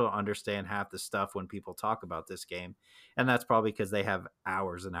still don't understand half the stuff when people talk about this game, and that's probably because they have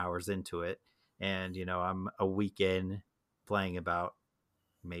hours and hours into it, and I'm a weekend playing about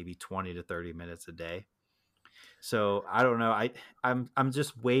maybe 20 to 30 minutes a day. So I don't know. I'm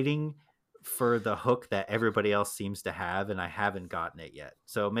just waiting for the hook that everybody else seems to have, and I haven't gotten it yet.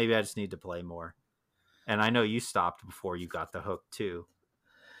 So maybe I just need to play more. And I know you stopped before you got the hook too.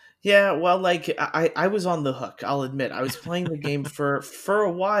 Yeah, well, like I was on the hook. I'll admit, I was playing the game for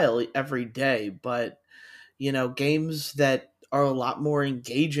a while every day, but games that are a lot more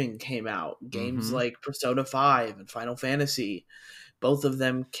engaging came out. Games Mm-hmm. like Persona 5 and Final Fantasy, both of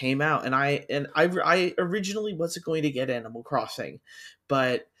them came out, and I originally wasn't going to get Animal Crossing,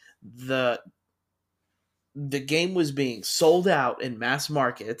 but the the game was being sold out in mass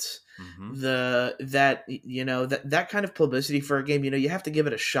markets. Mm-hmm. That kind of publicity for a game, you have to give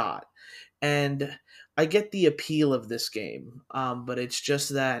it a shot. And I get the appeal of this game, but it's just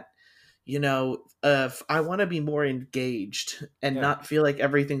that if I want to be more engaged and Yeah. not feel like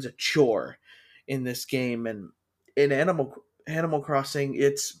everything's a chore in this game. And in Animal Crossing,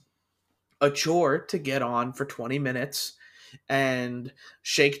 it's a chore to get on for 20 minutes and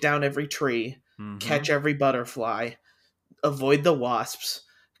shake down every tree, Mm-hmm. catch every butterfly, avoid the wasps,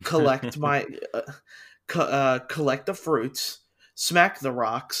 collect my uh, collect the fruits, smack the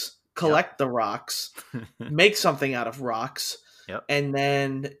rocks, Yep. collect the rocks, make something out of rocks, Yep. and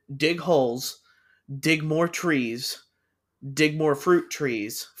then dig holes, dig more trees, dig more fruit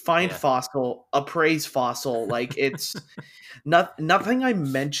trees, find Yeah. fossil, appraise fossil. Like it's nothing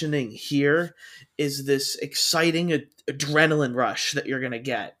I'm mentioning here is this exciting adrenaline rush that you're gonna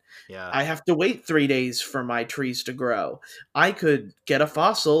get. Yeah. I have to wait 3 days for my trees to grow. I could get a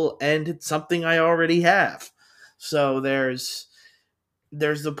fossil and it's something I already have. So there's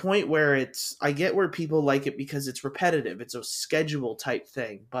the point where I get where people like it because it's repetitive. It's a schedule type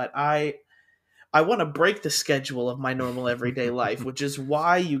thing, but I want to break the schedule of my normal everyday life, which is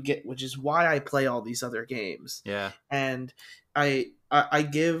why I play all these other games. Yeah. And I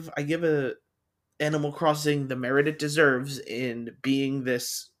give a Animal Crossing the merit it deserves in being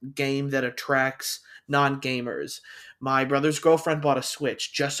this game that attracts non-gamers. My brother's girlfriend bought a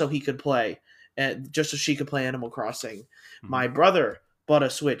Switch just so he could play, and just so she could play Animal Crossing. Mm-hmm. My brother bought a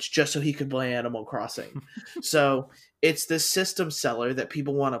Switch just so he could play Animal Crossing. So it's this system seller that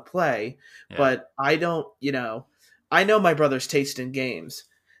people want to play, Yeah. but I don't, I know my brother's taste in games.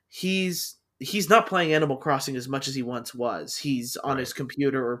 He's not playing Animal Crossing as much as he once was. He's on Right. his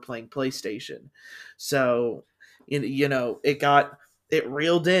computer or playing PlayStation. So, it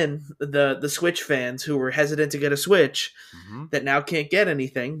reeled in the Switch fans who were hesitant to get a Switch Mm-hmm. that now can't get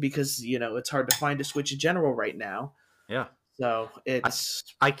anything because it's hard to find a Switch in general right now. Yeah. So I it's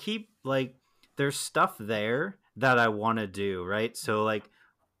I keep like there's stuff there that I want to do, right? So like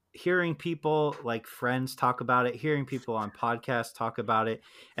hearing people like friends talk about it, hearing people on podcasts talk about it,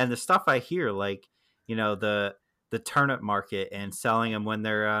 and the stuff I hear, like the turnip market and selling them when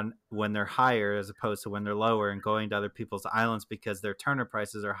they're higher as opposed to when they're lower, and going to other people's islands because their turnip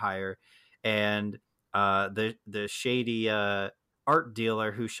prices are higher, and the shady art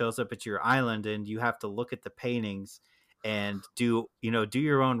dealer who shows up at your island and you have to look at the paintings and do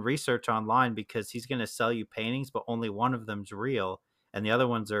your own research online because he's going to sell you paintings but only one of them's real and the other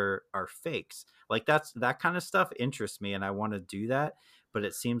ones are fakes. Like that kind of stuff interests me and I want to do that, but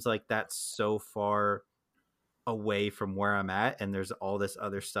it seems like that's so far away from where I'm at and there's all this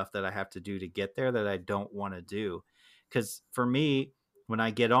other stuff that I have to do to get there that I don't want to do. Cuz for me, when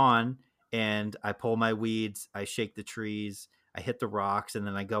I get on and I pull my weeds, I shake the trees, I hit the rocks and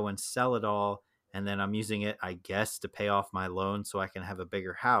then I go and sell it all and then I'm using it I guess to pay off my loan so I can have a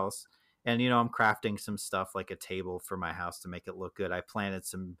bigger house And I'm crafting some stuff like a table for my house to make it look good. I planted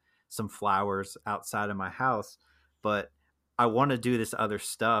some flowers outside of my house, but I want to do this other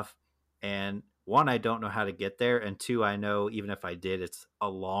stuff. And one, I don't know how to get there, and two, I know even if I did, it's a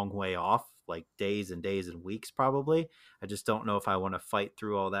long way off, like days and days and weeks probably. I just don't know if I want to fight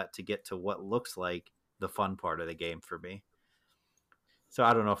through all that to get to what looks like the fun part of the game for me. So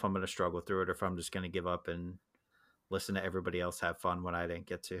I don't know if I'm going to struggle through it or if I'm just going to give up and listen to everybody else have fun when I didn't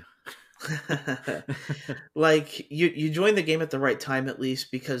get to. Like you joined the game at the right time, at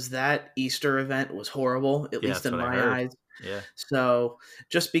least, because that Easter event was horrible, at least in my eyes. Yeah. So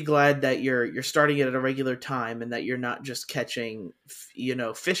just be glad that you're starting it at a regular time and that you're not just catching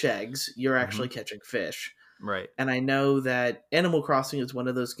fish eggs. You're actually catching fish. Right. And I know that Animal Crossing is one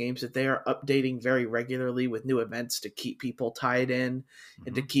of those games that they are updating very regularly with new events to keep people tied in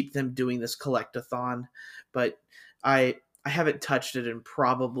and to keep them doing this collect-a-thon. But I haven't touched it in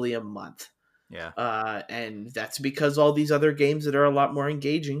probably a month. Yeah. And that's because all these other games that are a lot more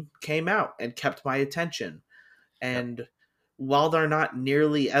engaging came out and kept my attention. And while they're not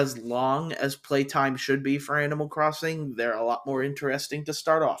nearly as long as playtime should be for Animal Crossing, they're a lot more interesting to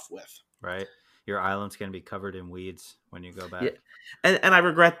start off with. Right. Your island's going to be covered in weeds when you go back. Yeah. And I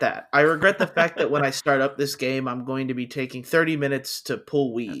regret that. I regret the fact that when I start up this game, I'm going to be taking 30 minutes to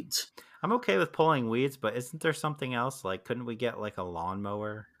pull weeds. I'm okay with pulling weeds, but isn't there something else? Like, couldn't we get like a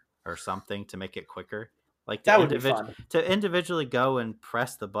lawnmower or something to make it quicker? Like that would be fun. To individually go and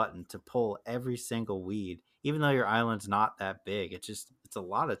press the button to pull every single weed, even though your island's not that big. It's a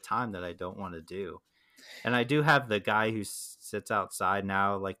lot of time that I don't want to do. And I do have the guy who sits outside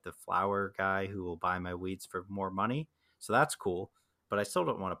now, like the flower guy who will buy my weeds for more money. So that's cool, but I still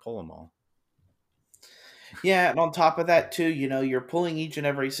don't want to pull them all. Yeah, and on top of that too, you're pulling each and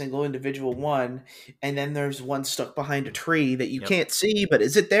every single individual one, and then there's one stuck behind a tree that you can't see, but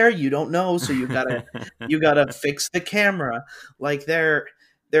is it there? You don't know, so you gotta fix the camera. Like there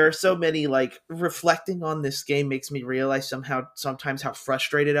are so many, like, reflecting on this game makes me realize sometimes how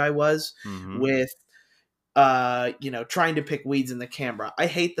frustrated I was with trying to pick weeds in the camera. I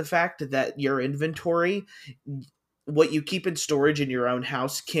hate the fact that your inventory, what you keep in storage in your own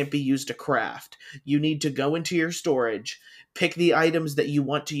house, can't be used to craft. You need to go into your storage, pick the items that you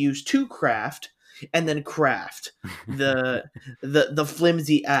want to use to craft, and then craft the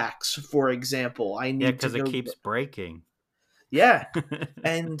flimsy axe, for example. I need because it keeps breaking. Yeah,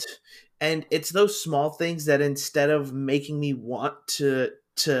 and it's those small things that instead of making me want to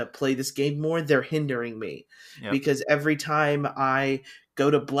play this game more, they're hindering me. Because every time I go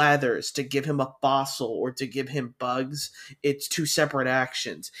to Blathers to give him a fossil or to give him bugs, it's two separate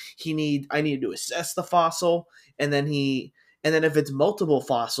actions. I need to assess the fossil, and then if it's multiple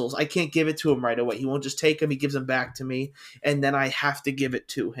fossils, I can't give it to him right away. He won't just take them, he gives them back to me, and then I have to give it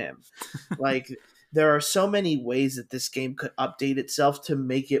to him. Like, there are so many ways that this game could update itself to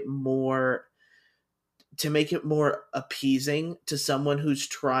make it more appeasing to someone who's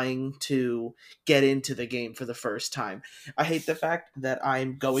trying to get into the game for the first time. I hate the fact that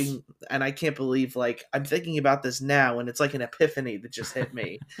I'm going, and I can't believe, like, I'm thinking about this now, and it's like an epiphany that just hit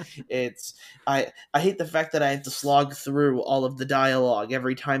me. I hate the fact that I have to slog through all of the dialogue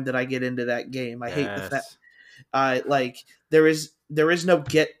every time that I get into that game. I hate the fact, like, there is no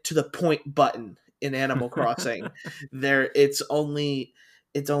get to the point button in Animal Crossing. It's only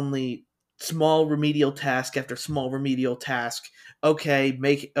small remedial task after small remedial task. Okay,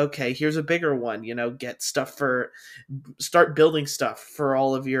 here's a bigger one. Get stuff start building stuff for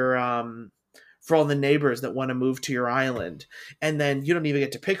all of your for all the neighbors that want to move to your island, and then you don't even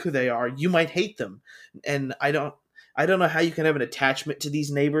get to pick who they are. You might hate them, and I don't know how you can have an attachment to these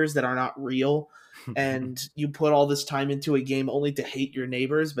neighbors that are not real. And you put all this time into a game only to hate your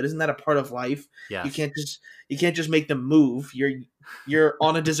neighbors, but isn't that a part of life? Yes. You can't just make them move. You're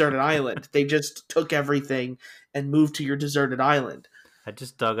on a deserted island. They just took everything and moved to your deserted island. I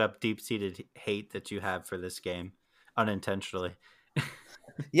just dug up deep-seated hate that you have for this game unintentionally.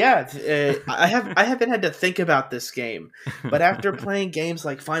 Yeah, I haven't had to think about this game, but after playing games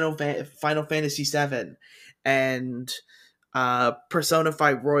like Final Fantasy VII and Persona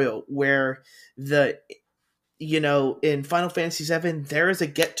 5 Royal, where in Final Fantasy VII there is a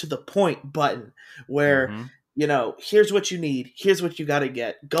get to the point button where here's what you need, here's what you got to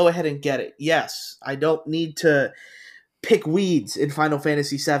get, go ahead and get it. Yes, I don't need to pick weeds in Final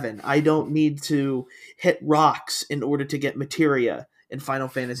Fantasy VII. I don't need to hit rocks in order to get materia in Final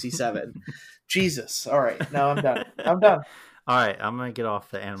Fantasy VII. Jesus. All right, now I'm done. All right, I'm gonna get off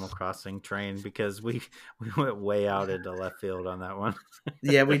the Animal Crossing train because we went way out into left field on that one.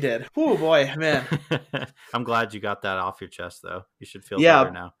 Yeah, we did. Oh boy, man. I'm glad you got that off your chest, though. You should feel better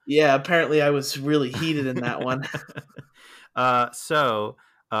Yeah, now. yeah. Apparently, I was really heated in that one.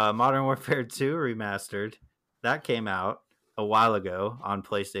 Modern Warfare 2 remastered that came out a while ago on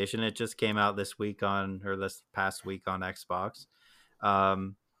PlayStation. It just came out this week or this past week on Xbox.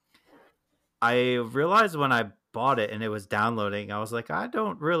 Um, I realized when I bought it and it was downloading, I was like, I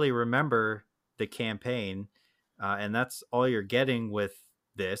don't really remember the campaign, and that's all you're getting with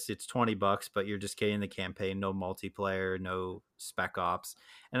this. It's $20, but you're just getting the campaign, no multiplayer, no spec ops.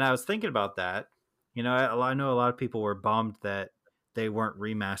 And I was thinking about that. I know a lot of people were bummed that they weren't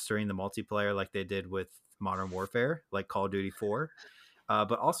remastering the multiplayer like they did with Modern Warfare, like Call of Duty 4.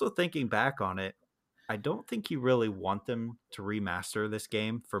 But also thinking back on it, I don't think you really want them to remaster this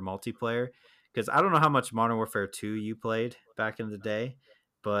game for multiplayer because I don't know how much Modern Warfare 2 you played back in the day,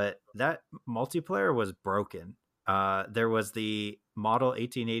 but that multiplayer was broken. There was the Model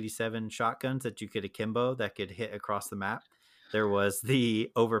 1887 shotguns that you could akimbo that could hit across the map. There was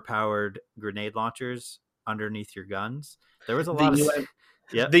the overpowered grenade launchers underneath your guns. There was a The lot of UM,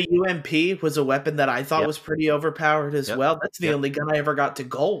 yep, the UMP was a weapon that I thought yep, was pretty overpowered as yep, well. That's the yep. only gun I ever got to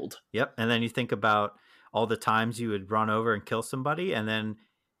gold. Yep. And then you think about all the times you would run over and kill somebody, and then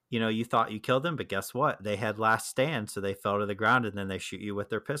you thought you killed them, but guess what? They had last stand, so they fell to the ground, and then they shoot you with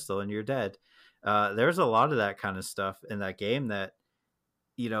their pistol, and you're dead. There's a lot of that kind of stuff in that game that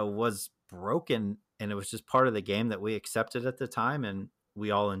was broken, and it was just part of the game that we accepted at the time, and we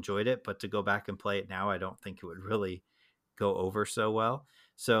all enjoyed it. But to go back and play it now, I don't think it would really go over so well.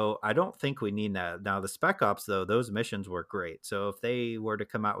 So I don't think we need that. Now the Spec Ops though, those missions were great. So if they were to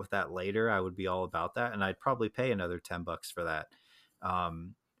come out with that later, I would be all about that, and I'd probably pay another $10 for that.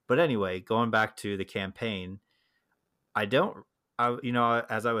 But anyway, going back to the campaign, I don't.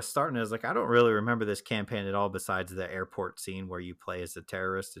 As I was starting, I was like, I don't really remember this campaign at all, besides the airport scene where you play as a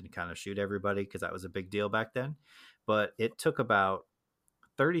terrorist and kind of shoot everybody because that was a big deal back then. But it took about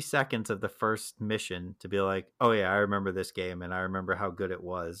 30 seconds of the first mission to be like, oh yeah, I remember this game and I remember how good it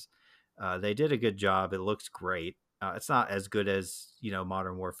was. They did a good job. It looks great. It's not as good as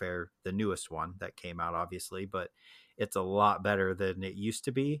Modern Warfare, the newest one that came out, obviously, but it's a lot better than it used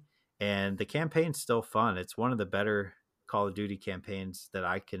to be. And the campaign's still fun. It's one of the better Call of Duty campaigns that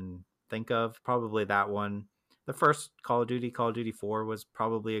I can think of. Probably that one. The first Call of Duty 4 was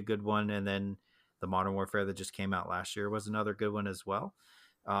probably a good one, and then the Modern Warfare that just came out last year was another good one as well.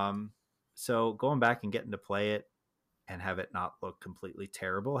 Um, so going back and getting to play it and have it not look completely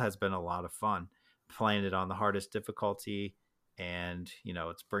terrible has been a lot of fun. Playing it on the hardest difficulty, and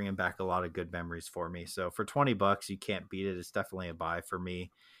it's bringing back a lot of good memories for me. So for $20, you can't beat it. It's definitely a buy for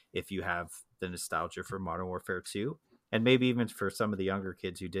me if you have the nostalgia for Modern Warfare 2, and maybe even for some of the younger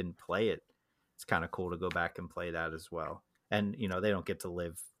kids who didn't play it. It's kind of cool to go back and play that as well. And they don't get to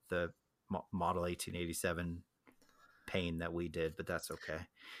live the Model 1887 pain that we did, but that's okay.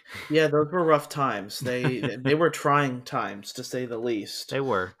 Yeah, those were rough times. They were trying times, to say the least. They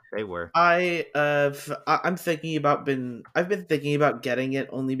were. I've been thinking about getting it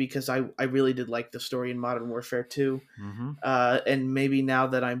only because I really did like the story in Modern Warfare 2. Mm-hmm. And maybe now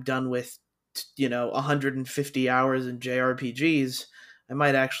that I'm done with 150 hours in JRPGs, I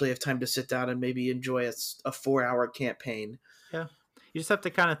might actually have time to sit down and maybe enjoy a 4-hour campaign. Yeah, you just have to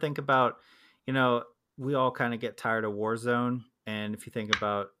kind of think about, you know, we all kind of get tired of Warzone, and if you think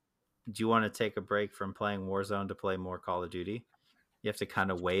about, do you want to take a break from playing Warzone to play more Call of Duty? You have to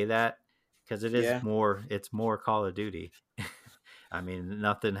kind of weigh that because Yeah. it's more Call of Duty. I mean,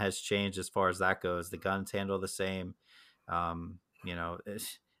 nothing has changed as far as that goes. The guns handle the same.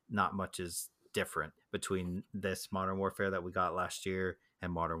 Not much is different between this Modern Warfare that we got last year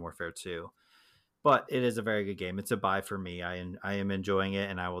and Modern Warfare 2. But it is a very good game. It's a buy for me. I am enjoying it,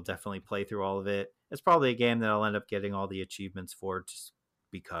 and I will definitely play through all of it. It's probably a game that I'll end up getting all the achievements for just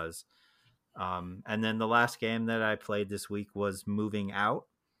because. And then the last game that I played this week was Moving Out.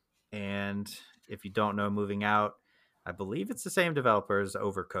 And if you don't know Moving Out, I believe it's the same developer as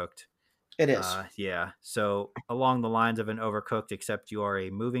Overcooked. It is. Yeah. So along the lines of an Overcooked, except you are a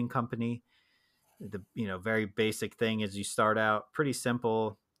moving company. The very basic thing is you start out pretty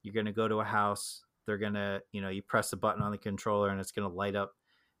simple. You're going to go to a house. They're going to you press a button on the controller and it's going to light up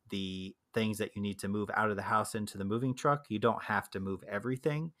the things that you need to move out of the house into the moving truck. You don't have to move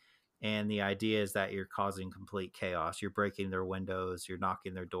everything. And the idea is that you're causing complete chaos. You're breaking their windows. You're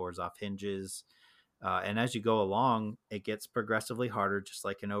knocking their doors off hinges. And as you go along, it gets progressively harder, just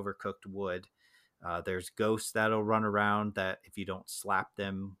like an Overcooked would. There's ghosts that'll run around that if you don't slap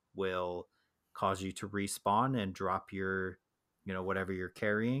them will cause you to respawn and drop your whatever you're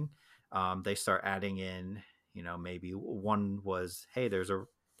carrying. They start adding in, maybe one was, hey, there's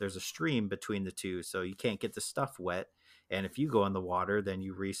a stream between the two, so you can't get the stuff wet. And if you go in the water, then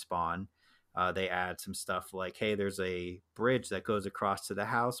you respawn. They add some stuff like, hey, there's a bridge that goes across to the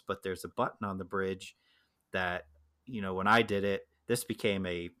house, but there's a button on the bridge that, when I did it, this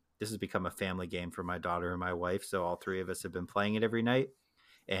has become a family game for my daughter and my wife. So all three of us have been playing it every night.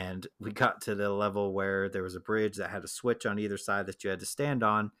 And we got to the level where there was a bridge that had a switch on either side that you had to stand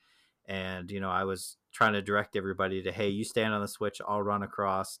on. And, I was trying to direct everybody to, hey, you stand on the switch, I'll run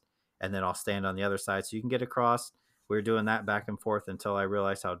across, and then I'll stand on the other side so you can get across. We were doing that back and forth until I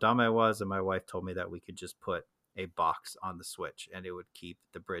realized how dumb I was. And my wife told me that we could just put a box on the switch and it would keep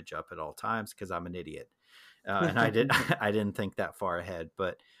the bridge up at all times, because I'm an idiot. And I didn't think that far ahead.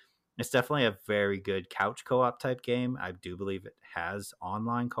 But it's definitely a very good couch co-op type game. I do believe it has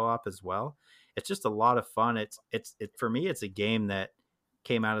online co-op as well. It's just a lot of fun. It for me, it's a game that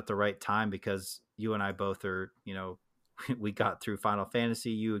came out at the right time, because you and I both are, we got through Final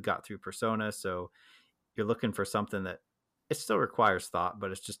Fantasy, you got through Persona. So you're looking for something that it still requires thought, but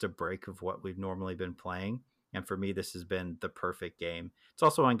it's just a break of what we've normally been playing. And for me, this has been the perfect game. It's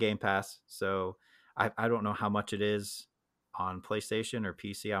also on Game Pass. So I don't know how much it is on PlayStation or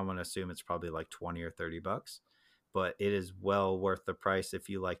PC. I'm going to assume it's probably like 20 or $30, but it is well worth the price if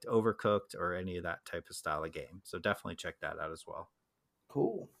you liked Overcooked or any of that type of style of game. So definitely check that out as well.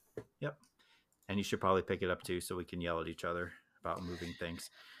 Cool. Yep. And you should probably pick it up too, so we can yell at each other about moving things.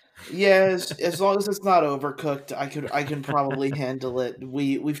 Yeah, as long as it's not overcooked, I can probably handle it.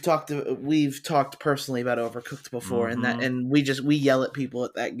 We've talked personally about Overcooked before, and we yell at people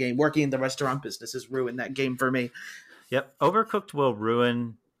at that game. Working in the restaurant business has ruined that game for me. Yep, Overcooked will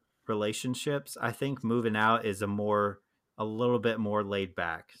ruin relationships. I think Moving Out is a little bit more laid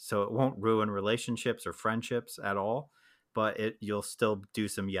back, so it won't ruin relationships or friendships at all. But you'll still do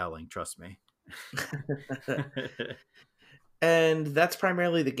some yelling. Trust me. And that's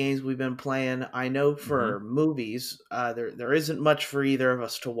primarily the games we've been playing. I know for movies, there isn't much for either of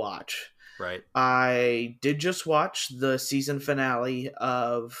us to watch. Right. I did just watch the season finale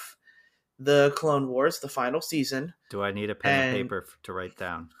of the Clone Wars, the final season. Do I need a pen and paper to write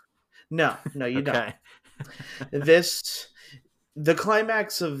down? No, you okay. don't. The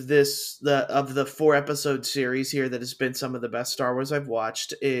climax of the 4-episode series here that has been some of the best Star Wars I've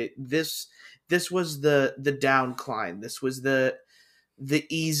watched. This was the downcline. This was the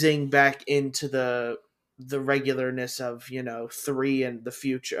easing back into the regularness of 3 and the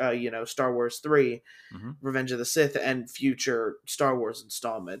future. Star Wars 3, Revenge of the Sith, and future Star Wars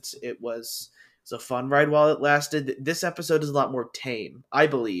installments. It was a fun ride while it lasted. This episode is a lot more tame, I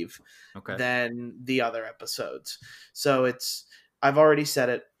believe, than the other episodes. So I've already said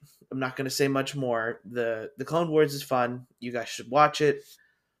it. I'm not going to say much more. The Clone Wars is fun. You guys should watch it.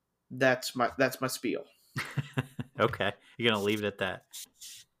 That's my spiel. Okay. You're going to leave it at that.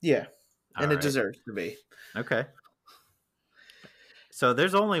 Yeah. And it deserves to be. Okay. So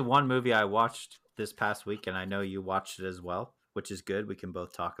there's only one movie I watched this past week, and I know you watched it as well, which is good. We can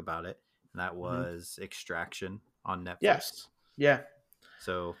both talk about it. And that was Extraction on Netflix. Yes. Yeah.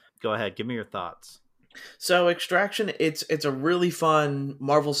 So go ahead. Give me your thoughts. So Extraction, it's a really fun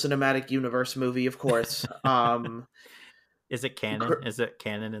Marvel Cinematic Universe movie, of course. Is it canon? Is it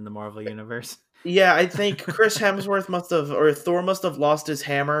canon in the Marvel Universe? Yeah, I think Chris Hemsworth Thor must have lost his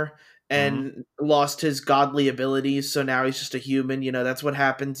hammer and lost his godly abilities, so now he's just a human. That's what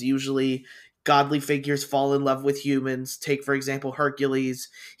happens usually. Godly figures fall in love with humans. Take, for example, Hercules.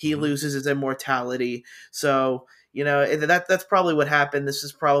 He loses his immortality. So, that's probably what happened. This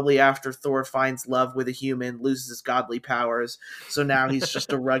is probably after Thor finds love with a human, loses his godly powers. So now he's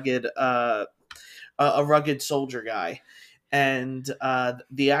just a rugged soldier guy. And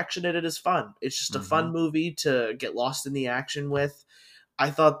the action in it is fun. It's just a fun movie to get lost in the action with. I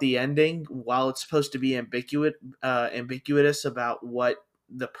thought the ending, while it's supposed to be ambiguous about what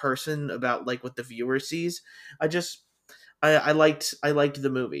the person, about like what the viewer sees, I liked the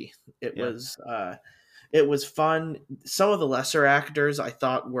movie. It was fun. Some of the lesser actors I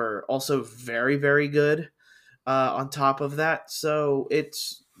thought were also very, very good. On top of that, so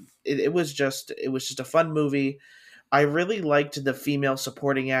it was just a fun movie. I really liked the female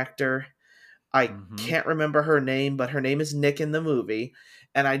supporting actor. I can't remember her name, but her name is Nick in the movie.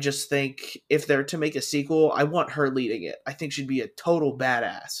 And I just think if they're to make a sequel, I want her leading it. I think she'd be a total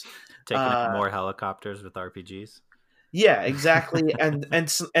badass. Taking out more helicopters with RPGs. Yeah, exactly.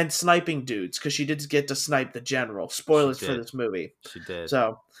 and sniping dudes, because she did get to snipe the general. Spoilers for this movie. She did.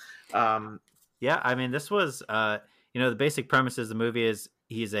 So, yeah, I mean, this was, the basic premise of the movie is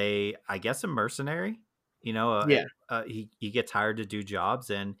he's a mercenary. You know, Yeah. he gets hired to do jobs,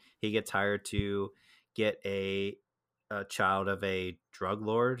 and he gets hired to get a child of a drug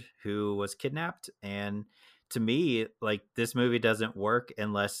lord who was kidnapped. And to me, like, this movie doesn't work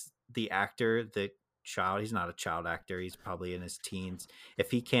unless the actor, the child, he's not a child actor, he's probably in his teens.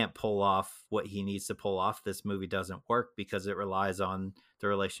 If he can't pull off what he needs to pull off, this movie doesn't work, because it relies on the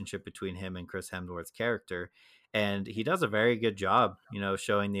relationship between him and Chris Hemsworth's character. And he does a very good job,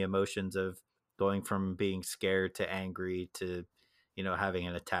 showing the emotions of going from being scared to angry to, having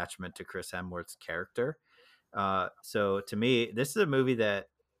an attachment to Chris Hemsworth's character. So to me, this is a movie that,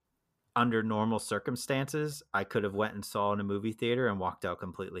 under normal circumstances, I could have went and saw in a movie theater and walked out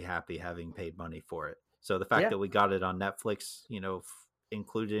completely happy, having paid money for it. So the fact Yeah. that we got it on Netflix,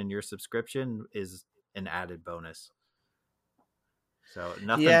 included in your subscription, is an added bonus. So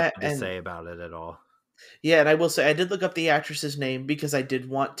nothing Yeah. bad to And say about it at all. yeah, and I will say I did look up the actress's name because I did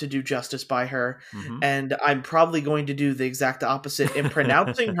want to do justice by her, Mm-hmm. and I'm probably going to do the exact opposite in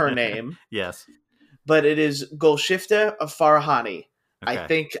pronouncing her name, Yes. but it is Golshifta Farahani.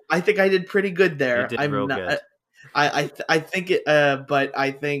 Okay. I think I did pretty good You there. did I'm real not. good. I think it. But I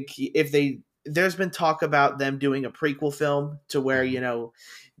think if there's been talk about them doing a prequel film to where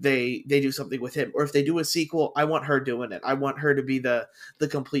they do something with him, or if they do a sequel, I want her doing it. I want her to be the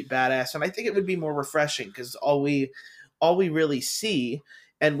complete badass, and I think it would be more refreshing because all we really see,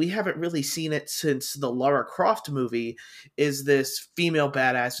 and we haven't really seen it since the Lara Croft movie, is this female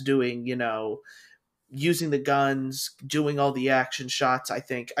badass doing using the guns, doing all the action shots. I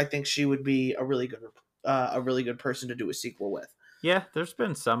think she would be a really good person to do a sequel with. Yeah, there's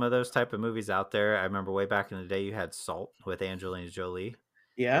been some of those type of movies out there. I remember way back in the day, you had Salt with Angelina Jolie.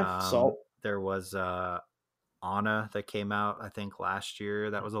 Yeah, Salt. There was Anna that came out, I think, last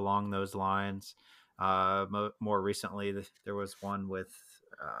year. That was along those lines. More recently, there was one with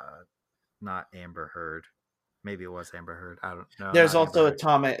not Amber Heard. Maybe it was Amber Heard. I don't know. There's Not Amber also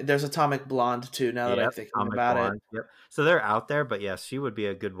Heard. Atomic Blonde too. Now that I'm Yep, thinking Atomic about it. Blonde. Yep. So they're out there, but yes, she would be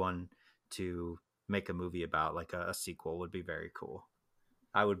a good one to make a movie about. Like a sequel would be very cool.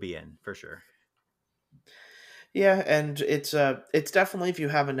 I would be in for sure. Yeah, and it's definitely, if you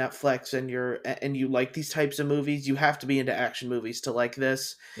have a Netflix and you like these types of movies, you have to be into action movies to like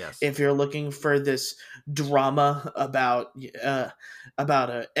this. Yes. If you're looking for this drama about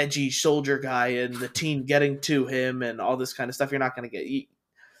a edgy soldier guy and the team getting to him and all this kind of stuff, you're not going to get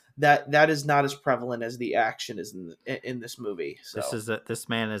that is not as prevalent as the action is in this movie. So This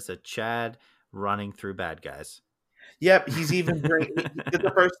man is a Chad running through bad guys. yep, he's even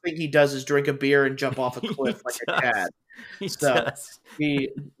the first thing he does is drink a beer and jump off a cliff He like a does. Chad. He So does.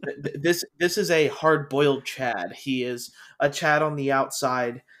 this is a hard boiled Chad. He is a Chad on the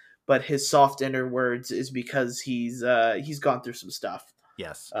outside, but his soft inner words is because he's gone through some stuff.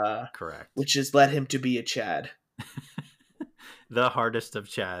 Yes, correct. Which has led him to be a Chad. The hardest of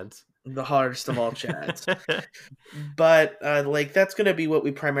Chads. The hardest of all Chads. But like that's going to be what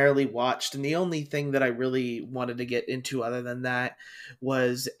we primarily watched, and the only thing that I really wanted to get into other than that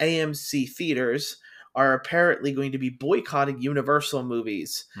was AMC theaters are apparently going to be boycotting Universal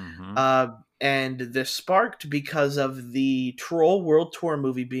movies. Mm-hmm. And this sparked because of the Troll World Tour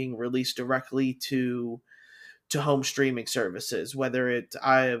movie being released directly to home streaming services. Whether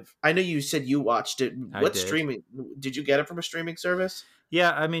I know you said you watched it. What streaming did you get it from, a streaming service?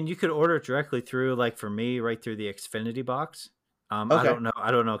 Yeah, I mean, you could order it directly through, like for me, right through the Xfinity box. Okay.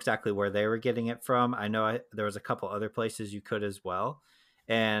 I don't know exactly where they were getting it from. I know there was a couple other places you could as well.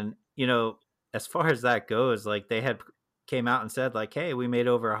 And as far as that goes, like they had came out and said, like, hey, we made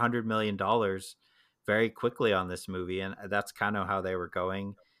over $100 million very quickly on this movie, and that's kind of how they were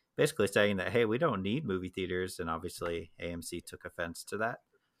going, basically saying that, hey, we don't need movie theaters. And obviously AMC took offense to that.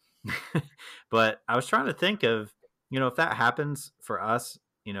 But I was trying to think of, if that happens for us,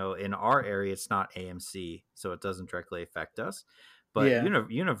 in our area, it's not AMC, so it doesn't directly affect us. But Yeah.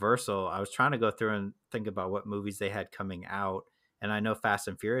 Universal, I was trying to go through and think about what movies they had coming out. And I know Fast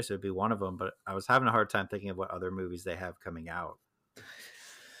and Furious would be one of them, but I was having a hard time thinking of what other movies they have coming out.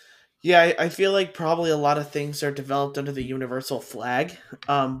 Yeah, I feel like probably a lot of things are developed under the Universal flag,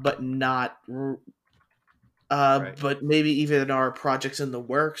 but not, Right. but maybe even our projects in the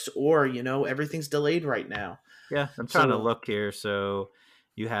works, or everything's delayed right now. Yeah, I'm trying to look here. So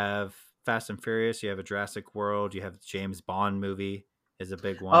you have Fast and Furious, you have a Jurassic World, you have the James Bond movie is a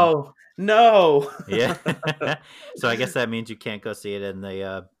big one. Oh no! Yeah. So I guess that means you can't go see it in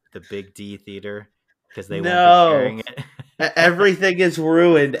the Big D theater because they won't be carrying it. Everything is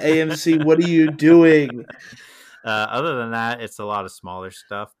ruined. AMC, what are you doing? Other than that, it's a lot of smaller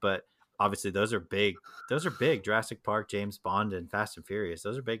stuff. But obviously those are big. Those are big. Jurassic Park, James Bond, and Fast and Furious.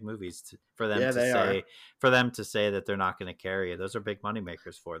 Those are big movies for them Yeah, to they are. say that they're not going to carry it. Those are big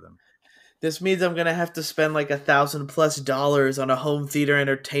moneymakers for them. This means I'm gonna have to spend like $1,000+ on a home theater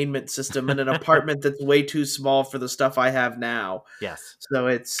entertainment system in an apartment that's way too small for the stuff I have now. Yes. So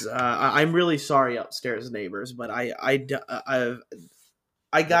it's I'm really sorry, upstairs neighbors, but I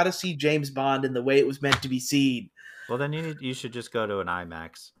Well, gotta see James Bond in the way it was meant to be seen. well, then you should just go to an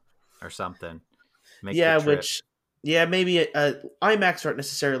IMAX or something. Make the Yeah, trip. which yeah, maybe IMAX aren't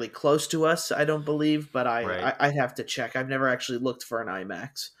necessarily close to us, I don't believe, but Right. I'd have to check. I've never actually looked for an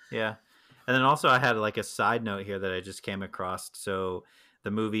IMAX. Yeah. And then also I had like a side note here that I just came across. So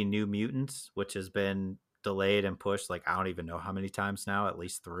the movie New Mutants, which has been delayed and pushed like I don't even know how many times now, at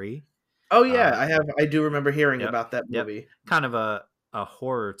least 3. Oh yeah, Um, I do remember hearing yep. about that Yep. movie. Kind of a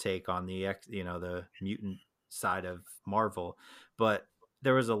horror take on the mutant side of Marvel, but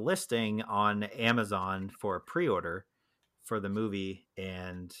there was a listing on Amazon for a pre-order for the movie,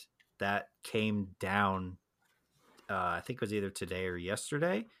 and that came down. I think it was either today or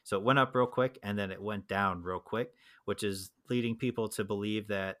yesterday. So it went up real quick and then it went down real quick, which is leading people to believe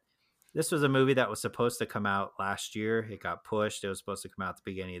that this was a movie that was supposed to come out last year. It got pushed. It was supposed to come out at the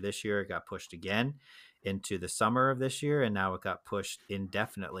beginning of this year. It got pushed again into the summer of this year, and now it got pushed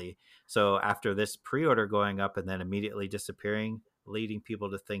indefinitely. So after this pre-order going up and then immediately disappearing, leading people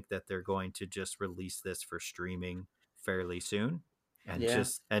to think that they're going to just release this for streaming fairly soon, and Yeah.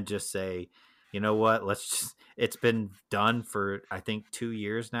 just say, you know what, let's just, it's been done for I think 2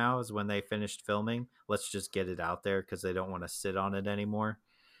 years now is when they finished filming. Let's just get it out there because they don't want to sit on it anymore.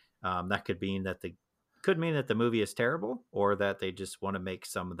 That could mean that the movie is terrible, or that they just want to make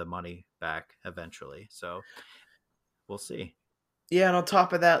some of the money back eventually. So we'll see. Yeah, and on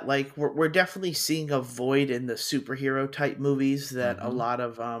top of that, like we're definitely seeing a void in the superhero type movies that a Mm-hmm. lot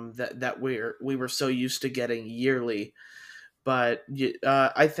of that we were so used to getting yearly. But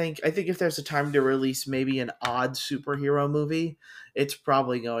I think if there's a time to release maybe an odd superhero movie, it's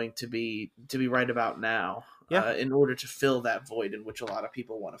probably going to be right about now. Yeah. In order to fill that void in which a lot of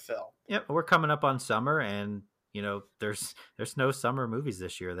people want to fill. Yep. We're coming up on summer, and there's no summer movies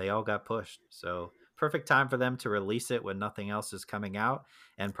this year. They all got pushed. So perfect time for them to release it when nothing else is coming out,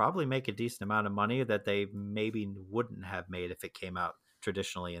 and probably make a decent amount of money that they maybe wouldn't have made if it came out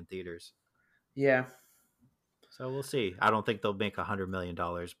traditionally in theaters. Yeah. So we'll see. I don't think they'll make $100 million,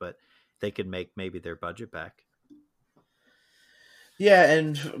 but they could make maybe their budget back. Yeah,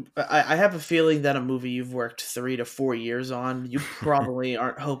 and I have a feeling that a movie you've worked 3 to 4 years on, you probably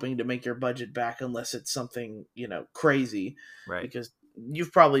aren't hoping to make your budget back unless it's something, crazy, Right. because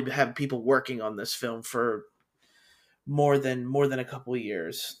you've probably had people working on this film for more than a couple of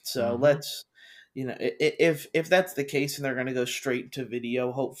years. So Mm-hmm. let's, if that's the case and they're going to go straight to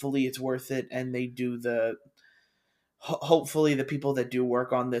video, hopefully it's worth it, and they do hopefully the people that do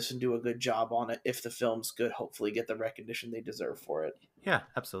work on this and do a good job on it, if the film's good, hopefully get the recognition they deserve for it. Yeah,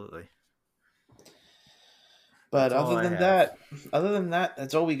 absolutely. But That's all I have. other than that,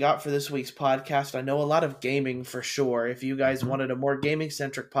 that's all we got for this week's podcast. I know a lot of gaming for sure. If you guys Mm-hmm. wanted a more gaming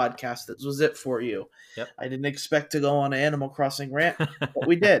centric podcast, this was it for you. Yep. I didn't expect to go on an Animal Crossing rant, but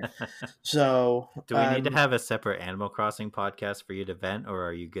we did. So Do we need to have a separate Animal Crossing podcast for you to vent, or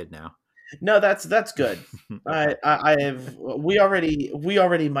are you good now? no, that's good. Okay. I have we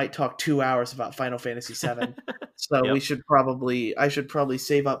already might talk 2 hours about Final Fantasy VII, so Yep. I should probably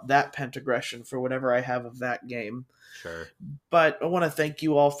save up that pentagression for whatever I have of that game. Sure. But I want to thank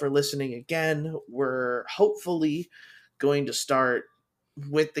you all for listening again. We're hopefully going to start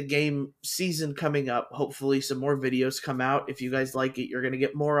with the game season coming up. Hopefully, some more videos come out. If you guys like it, you're going to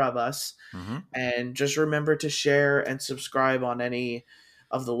get more of us. Mm-hmm. And just remember to share and subscribe on any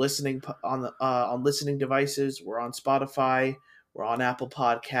of the on listening devices. We're on Spotify. We're on Apple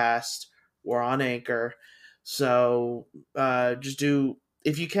Podcast. We're on Anchor. So just do,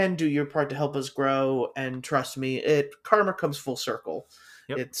 if you can, do your part to help us grow, and trust me, karma comes full circle.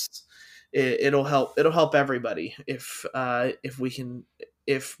 Yep. It'll help everybody if we can,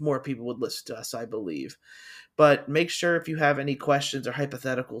 if more people would listen to us, I believe. But make sure, if you have any questions or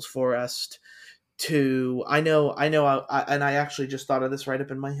hypotheticals for us, and I actually just thought of this right up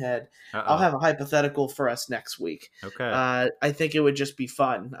in my head. I'll Uh-oh. have a hypothetical for us next week. Okay. I think it would just be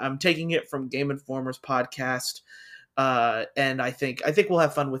fun. I'm taking it from Game Informer's podcast, and I think we'll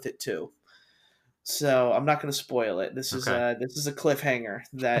have fun with it too. So I'm not going to spoil it. This is Okay. a cliffhanger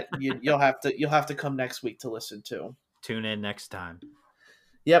that you'll have to come next week to listen to. Tune in next time.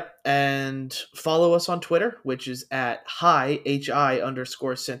 Yep, and follow us on Twitter, which is at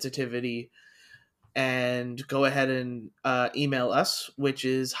hi_sensitivity. and go ahead and email us, which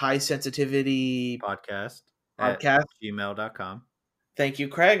is high sensitivity Podcast at podcast. gmail.com. Thank you,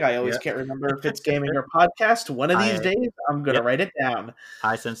 Craig. I always Yep. can't remember if it's gaming or podcast. One of these days, I'm going to write it down.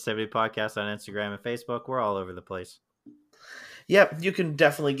 High Sensitivity Podcast on Instagram and Facebook. We're all over the place. Yep, you can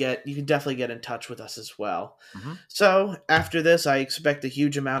definitely get in touch with us as well. Mm-hmm. So after this, I expect a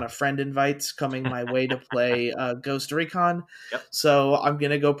huge amount of friend invites coming my way to play Ghost Recon. Yep. So I'm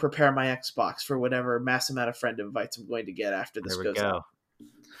gonna go prepare my Xbox for whatever mass amount of friend invites I'm going to get after this goes on.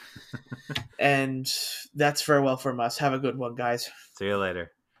 And that's farewell from us. Have a good one, guys. See you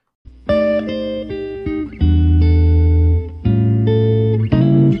later.